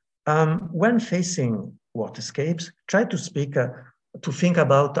 When facing waterscapes, try to think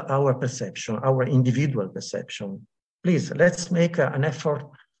about our perception, our individual perception. Please, let's make an effort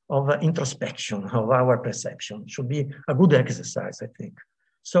of introspection of our perception. Should be a good exercise, I think.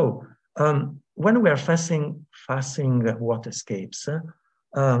 So when we are facing waterscapes,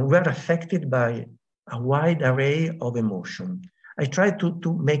 we are affected by a wide array of emotion. I try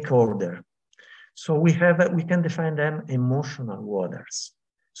to make order. So we can define them emotional waters.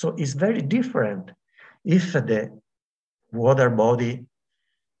 So it's very different if the water body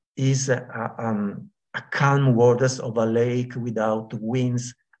is a calm waters of a lake without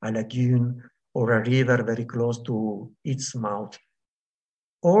winds, a lagoon, or a river very close to its mouth.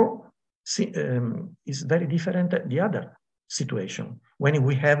 Or is very different the other situation. When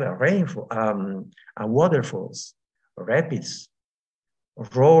we have a rainfall, a waterfalls, rapids,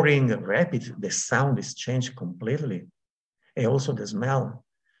 roaring rapids, the sound is changed completely, and also the smell.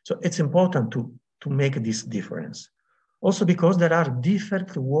 So it's important to make this difference. Also because there are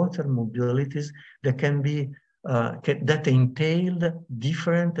different water mobilities that can be, that entail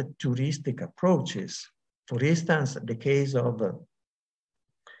different touristic approaches. For instance, the case of,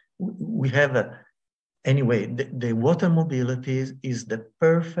 we have, anyway, the water mobility is the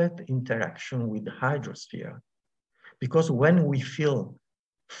perfect interaction with the hydrosphere. Because when we feel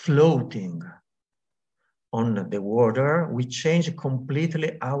floating on the water, we change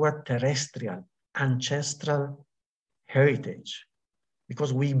completely our terrestrial, ancestral heritage,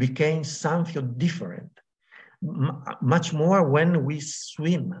 because we became something different, much more when we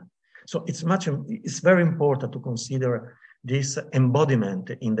swim. So it's very important to consider this embodiment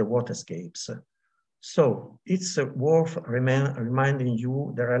in the waterscapes. So it's worth reminding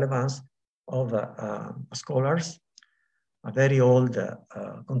you the relevance of scholars, a very old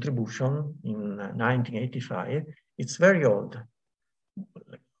contribution in 1985. It's very old,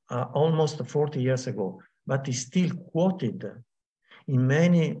 almost 40 years ago, but is still quoted in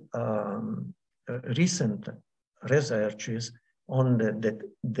many recent researches on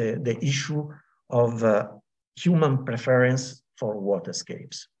the issue of human preference for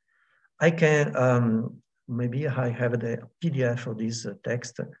waterscapes. I can, maybe I have the PDF of this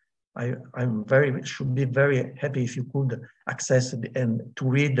text. Should be very happy if you could access it and to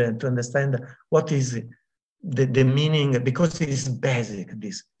read and to understand what is the meaning, because it is basic,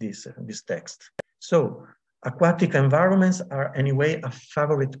 this text. So aquatic environments are anyway a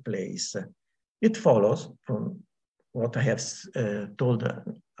favorite place. It follows from what I have told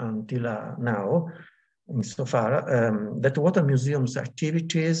until now, so far, that water museums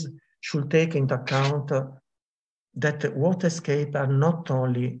activities should take into account that waterscapes are not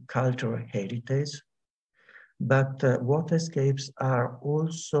only cultural heritage, but waterscapes are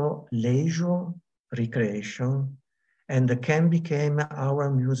also leisure, recreation, and can become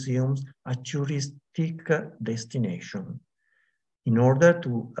our museums a touristic destination in order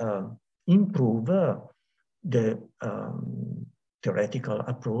to improve the theoretical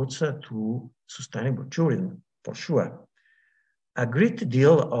approach to sustainable tourism, for sure. A great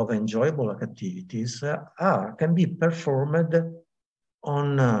deal of enjoyable activities can be performed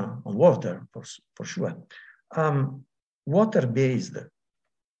on water, for sure. Water-based,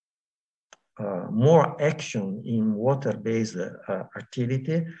 more action in water-based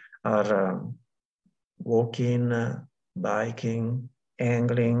activity are walking, biking,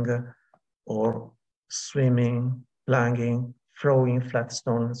 angling, or swimming, plunging, throwing flat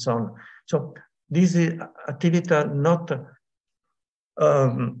stone, and so on. So these activities are not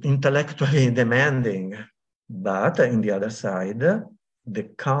intellectually demanding, but in the other side, the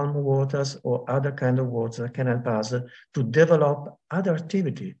calm waters or other kind of waters can help us to develop other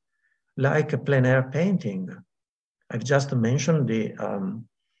activity, like plein air painting. I've just mentioned the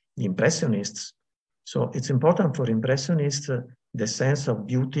Impressionists. So it's important for Impressionists the sense of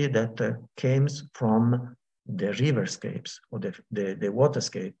beauty that came from the riverscapes or the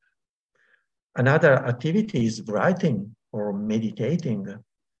waterscape. Another activity is writing or meditating.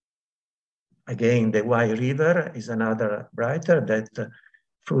 Again, the Wye River is another writer that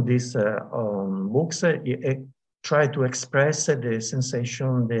through these books try to express the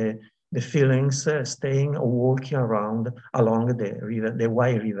sensation, the feelings staying or walking around along the river, the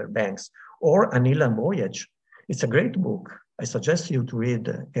Wye River banks. Or An Inland Voyage. It's a great book. I suggest you to read.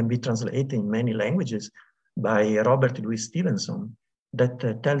 Can be translated in many languages by Robert Louis Stevenson that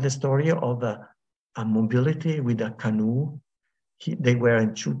tell the story of a mobility with a canoe. They were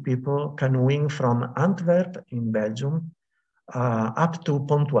 2 people canoeing from Antwerp in Belgium up to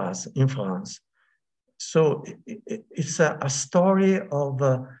Pontoise in France. So it's a story of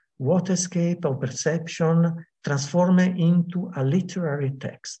waterscape, of perception, transformed into a literary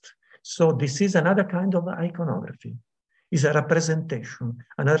text. So this is another kind of iconography. It's a representation,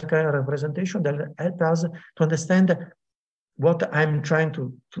 another kind of representation that helps us to understand what I'm trying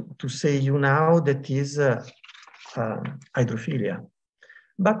to say you now, that is hydrophilia.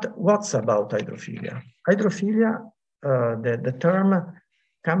 But what's about hydrophilia? Hydrophilia, the term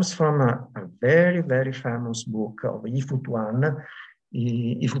comes from a very, very famous book of Yifut Wan.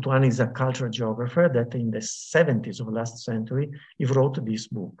 Yifut Wan is a cultural geographer that in the 70s of last century, he wrote this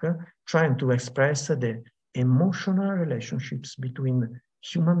book trying to express the emotional relationships between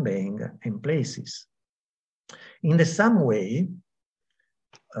human beings and places. In the same way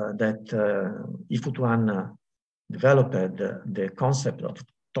that Yifut Wan developed the concept of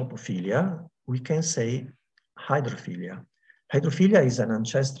topophilia, we can say hydrophilia. Hydrophilia is an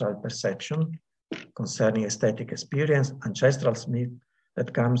ancestral perception concerning aesthetic experience, ancestral myth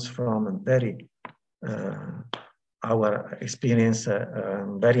that comes from a very, our experience,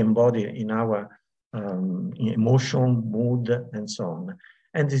 very embodied in our emotion, mood, and so on.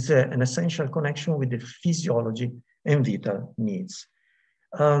 And it's an essential connection with the physiology and vital needs.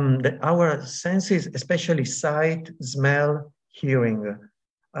 Our senses, especially sight, smell, hearing,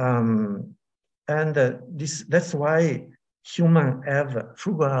 and that's why humans have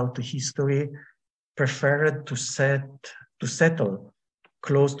throughout history preferred to settle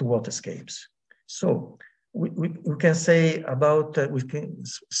close to waterscapes. So we can say about, we can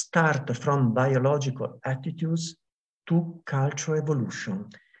start from biological attitudes to cultural evolution.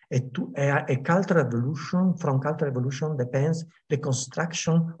 A cultural evolution, from cultural evolution depends the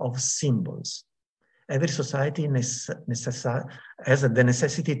construction of symbols. Every society has the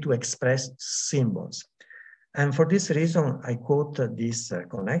necessity to express symbols. And for this reason, I quote this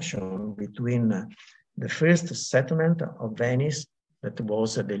connection between the first settlement of Venice, that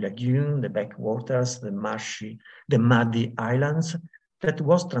was the lagoon, the backwaters, the marshy, the muddy islands, that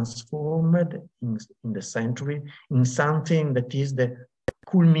was transformed in the century in something that is the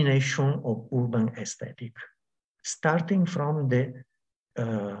culmination of urban aesthetic, starting from the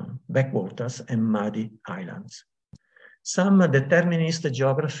backwaters and muddy islands. Some determinist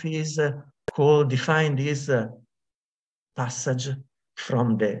geographies define this passage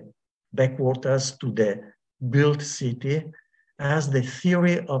from the backwaters to the built city as the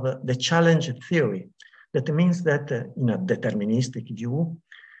theory of the challenge theory. That means that in a deterministic view,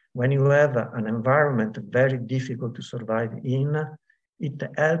 when you have an environment very difficult to survive in, it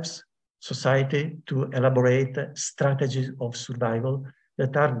helps society to elaborate strategies of survival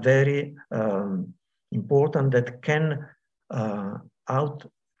that are very important, that can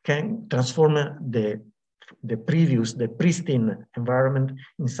transform the pristine environment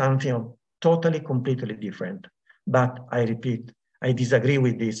in something totally, completely different. But I repeat, I disagree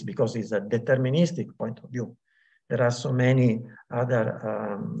with this because it's a deterministic point of view. There are so many other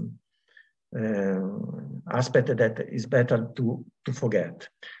aspects that is better to forget.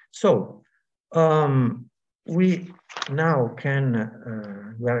 So we now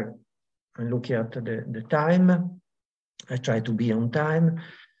can, we are looking at the time. I try to be on time.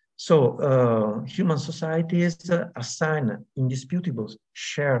 So human societies assign indisputable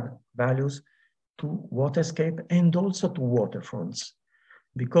shared values to waterscape and also to waterfronts,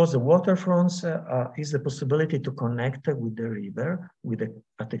 because the waterfronts is the possibility to connect with the river, with the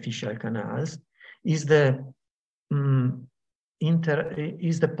artificial canals, is the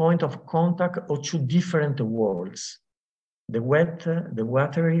point of contact of two different worlds: the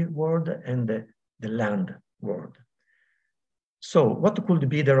watery world and the land world. So what could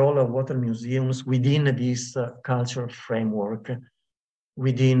be the role of water museums within this cultural framework,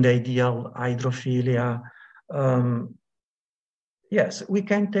 within the idea of hydrophilia? Yes, we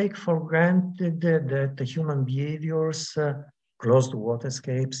can take for granted that the human behaviors close to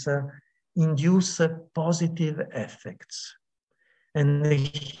waterscapes induce positive effects. And the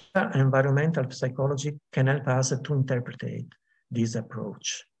environmental psychology can help us to interpret this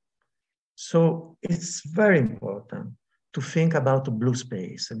approach. So it's very important to think about blue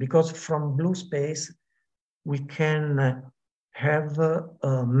space, because from blue space, we can have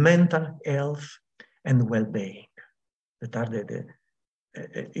mental health and well-being that are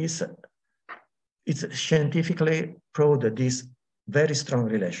it's scientifically proved this very strong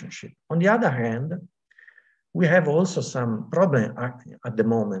relationship. On the other hand, we have also some problem at the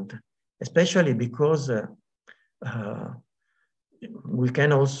moment, especially because we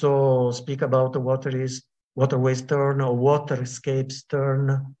can also speak about waterways turn or waterscapes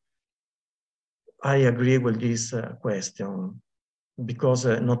turn. I agree with this question, because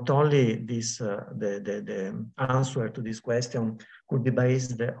not only this the answer to this question could be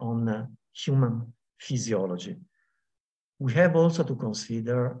based on human physiology. We have also to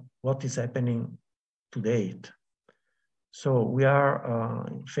consider what is happening to date. So we are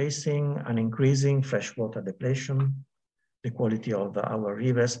facing an increasing freshwater depletion, the quality of our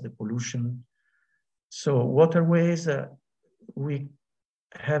rivers, the pollution. So waterways, we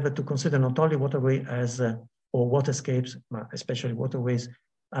have to consider not only waterway as or waterscapes, especially waterways,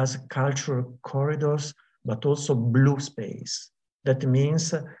 as cultural corridors, but also blue space. That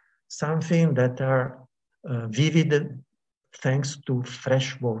means something that are vivid thanks to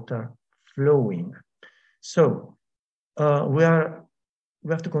fresh water flowing. So we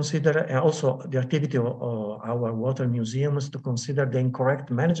have to consider also the activity of our water museums to consider the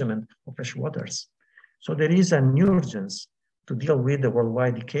incorrect management of fresh waters. So there is an urgence to deal with the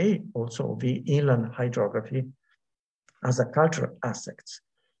worldwide decay also of the inland hydrography as a cultural asset.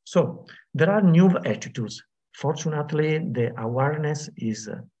 So there are new attitudes. Fortunately, the awareness is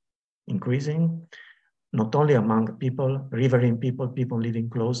increasing, not only among people, riverine people, people living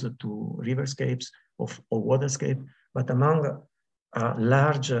close to riverscapes or waterscape, but among a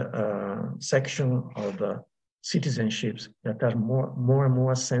large section of citizenships that are more and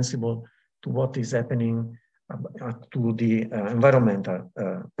more sensible to what is happening to the environmental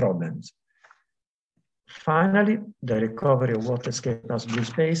problems. Finally, the recovery of waterscape as blue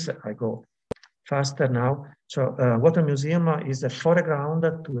space. I go faster now. So Water Museum is a foreground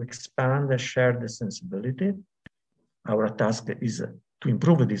to expand the shared sensibility. Our task is to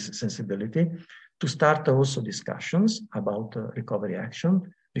improve this sensibility, to start also discussions about recovery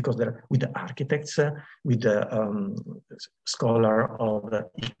action, because with the architects, with the scholar of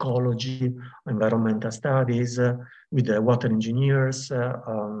ecology, environmental studies, with the water engineers,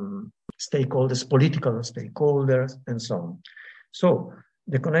 stakeholders, political stakeholders, and so on. So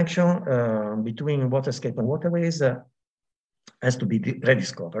the connection between waterscape and waterways has to be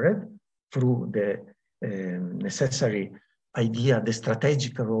rediscovered through the necessary idea, the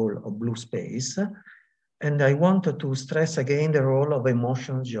strategic role of blue space. And I wanted to stress again the role of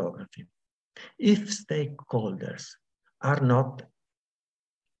emotional geography. If stakeholders are not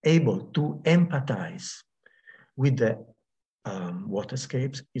able to empathize with the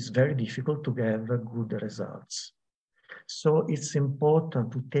waterscapes, it's very difficult to have good results. So it's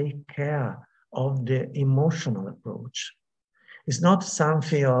important to take care of the emotional approach. It's not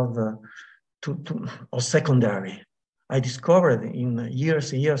something of secondary. I discovered in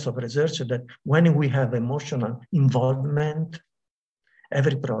years and years of research that when we have emotional involvement,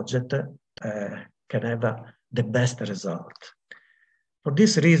 every project can have the best result. For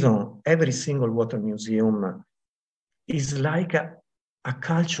this reason, every single water museum is like a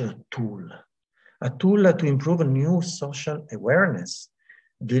cultural tool, a tool to improve new social awareness,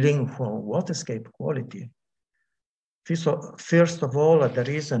 dealing with waterscape quality. First of all, there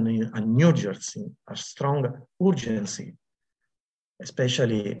is an urgency, a strong urgency,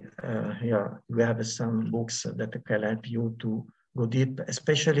 especially here we have some books that can help you to go deep,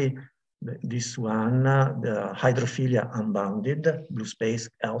 especially this one, the Hydrophilia Unbounded, Blue Space,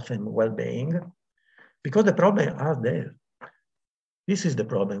 Health and Well-Being, because the problems are there. This is the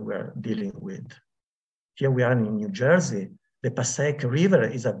problem we're dealing with. Here we are in New Jersey. The Passaic River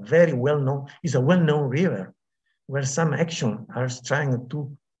is a very well-known river, where some action are trying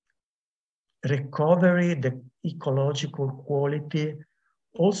to recover the ecological quality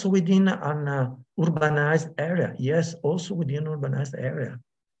Also within an urbanized area. Yes, also within urbanized area.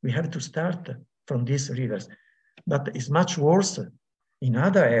 We have to start from these rivers. But it's much worse in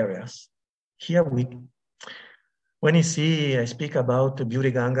other areas. Here when you see, I speak about the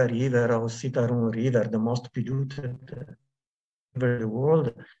Buriganga River or Citarum River, the most polluted river in the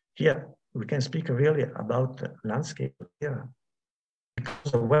world. Here, we can speak really about landscape here.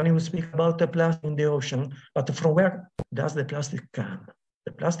 Because when you speak about the plastic in the ocean, but from where does the plastic come?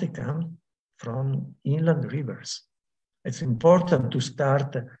 The plastic comes from inland rivers. It's important to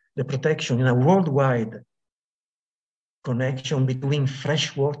start the protection in a worldwide connection between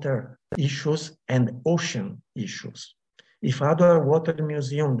freshwater issues and ocean issues. If other water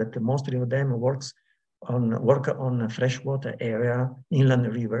museums, that mostly of them work on freshwater area,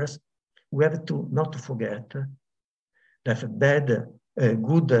 inland rivers, we have to not to forget that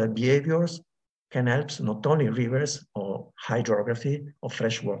good behaviors can help not only rivers or hydrography or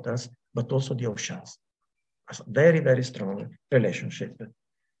freshwaters, but also the oceans. It's a very, very strong relationship.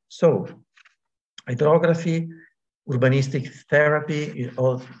 So hydrography, urbanistic therapy is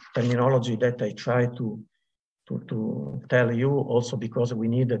all terminology that I try to tell you, also because we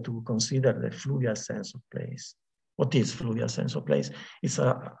need to consider the fluvial sense of place. What is fluvial sense of place? It's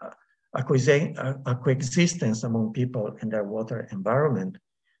a coexistence among people and their water environment.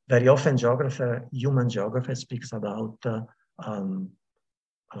 Very often human geographer speaks about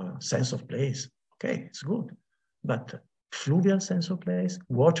sense of place. Okay, it's good. But fluvial sense of place,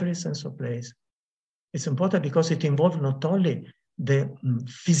 watery sense of place, it's important because it involves not only the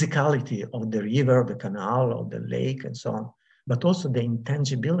physicality of the river, the canal, or the lake, and so on, but also the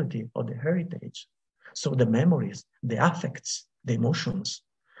intangibility of the heritage. So the memories, the affects, the emotions.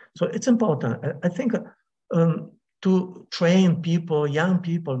 So it's important, I think, to train people, young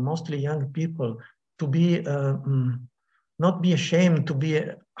people, mostly young people, to be not be ashamed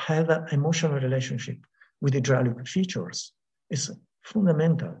to have an emotional relationship with hydraulic features. It's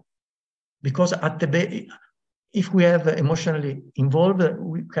fundamental. Because at the if we have emotionally involved,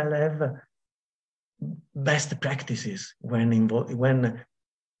 we can have best practices when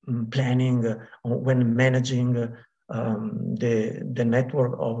planning or when managing the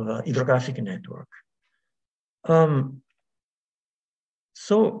network of hydrographic network.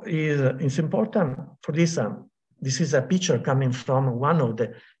 So it's important for this. This is a picture coming from one of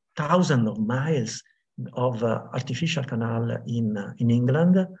the thousands of miles of artificial canal in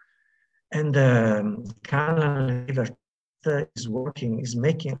England. And Canal River is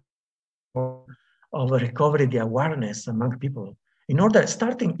making of recovery the awareness among people. In order,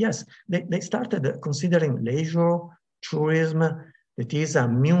 they started considering leisure, tourism, that is a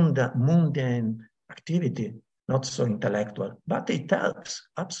mundane activity, not so intellectual, but it helps,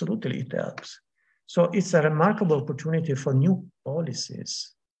 absolutely it helps. So it's a remarkable opportunity for new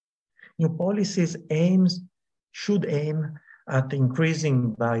policies. New policies should aim at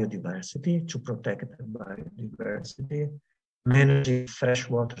increasing biodiversity, to protect biodiversity, managing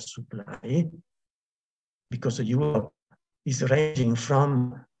freshwater supply, because Europe is ranging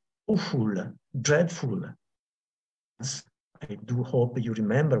from awful, dreadful. I do hope you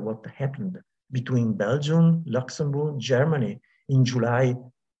remember what happened between Belgium, Luxembourg, Germany in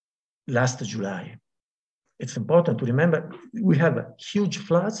last July. It's important to remember we have huge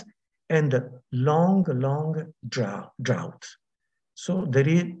floods and long drought. So there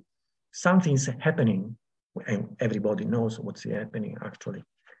is something is happening, and everybody knows what's happening actually.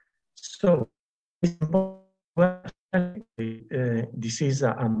 So this is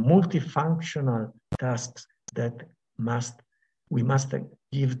a multifunctional task that we must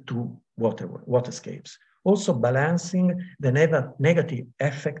give to waterscapes. Also balancing the negative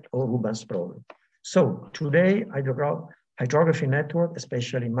effect of urban sprawl. So today, hydrography network,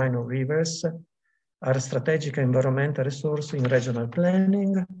 especially minor rivers, are a strategic environmental resource in regional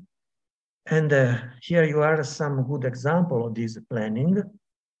planning. And here you are some good example of this planning.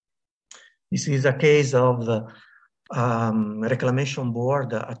 This is a case of reclamation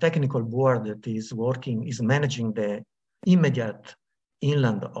board, a technical board that is managing the immediate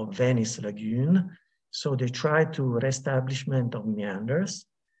inland of Venice Lagoon. So they try to reestablishment of meanders,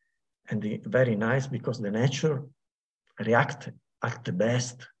 and very nice because the nature react at the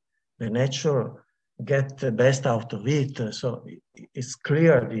best. The nature get the best out of it. So it's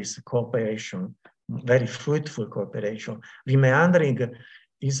clear this cooperation, very fruitful cooperation. Remeandering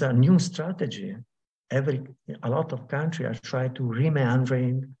is a new strategy. A lot of countries are trying to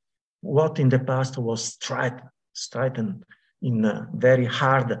remeandering what in the past was straightened in a very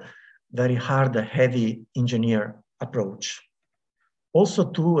hard, heavy engineer approach.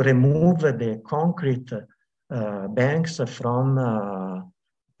 Also to remove the concrete banks from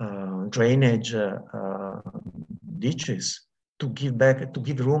drainage ditches to give back, to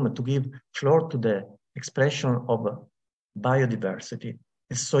give room, to give floor to the expression of biodiversity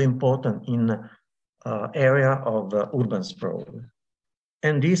is so important in area of urban sprawl.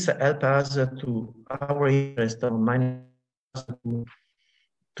 And this helps us to our interest of mining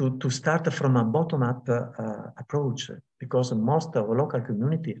to start from a bottom-up approach, because most of the local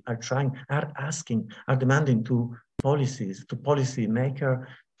community are demanding to policies, to policymakers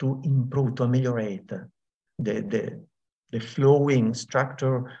to improve, to ameliorate the flowing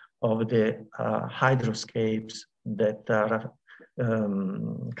structure of the hydroscapes that are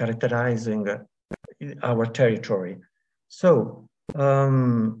characterizing our territory. So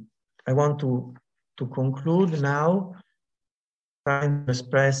I want to conclude now, trying to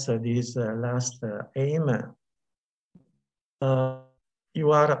express this last aim.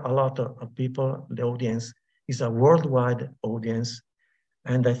 You are a lot of people, the audience is a worldwide audience,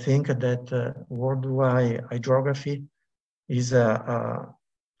 and I think that worldwide hydrography is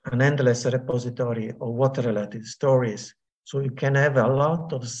an endless repository of water-related stories. So you can have a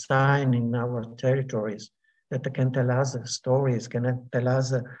lot of signs in our territories that can tell us stories, can tell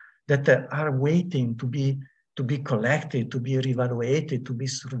us that are waiting to be collected, to be reevaluated, to be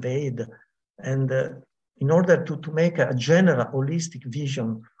surveyed. And in order to make a general holistic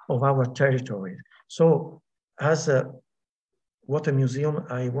vision of our territory. So as a Water Museum,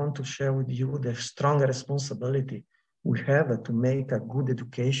 I want to share with you the strong responsibility we have to make a good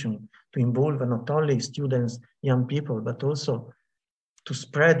education, to involve not only students, young people, but also to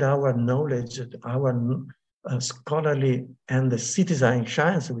spread our knowledge, our scholarly and citizen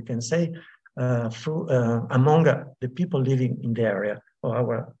science, we can say, among the people living in the area of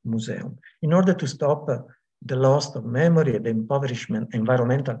our museum, in order to stop the loss of memory, the impoverishment,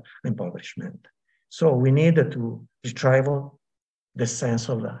 environmental impoverishment. So we need to retrieve the sense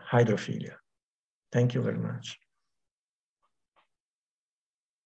of hydrophilia. Thank you very much.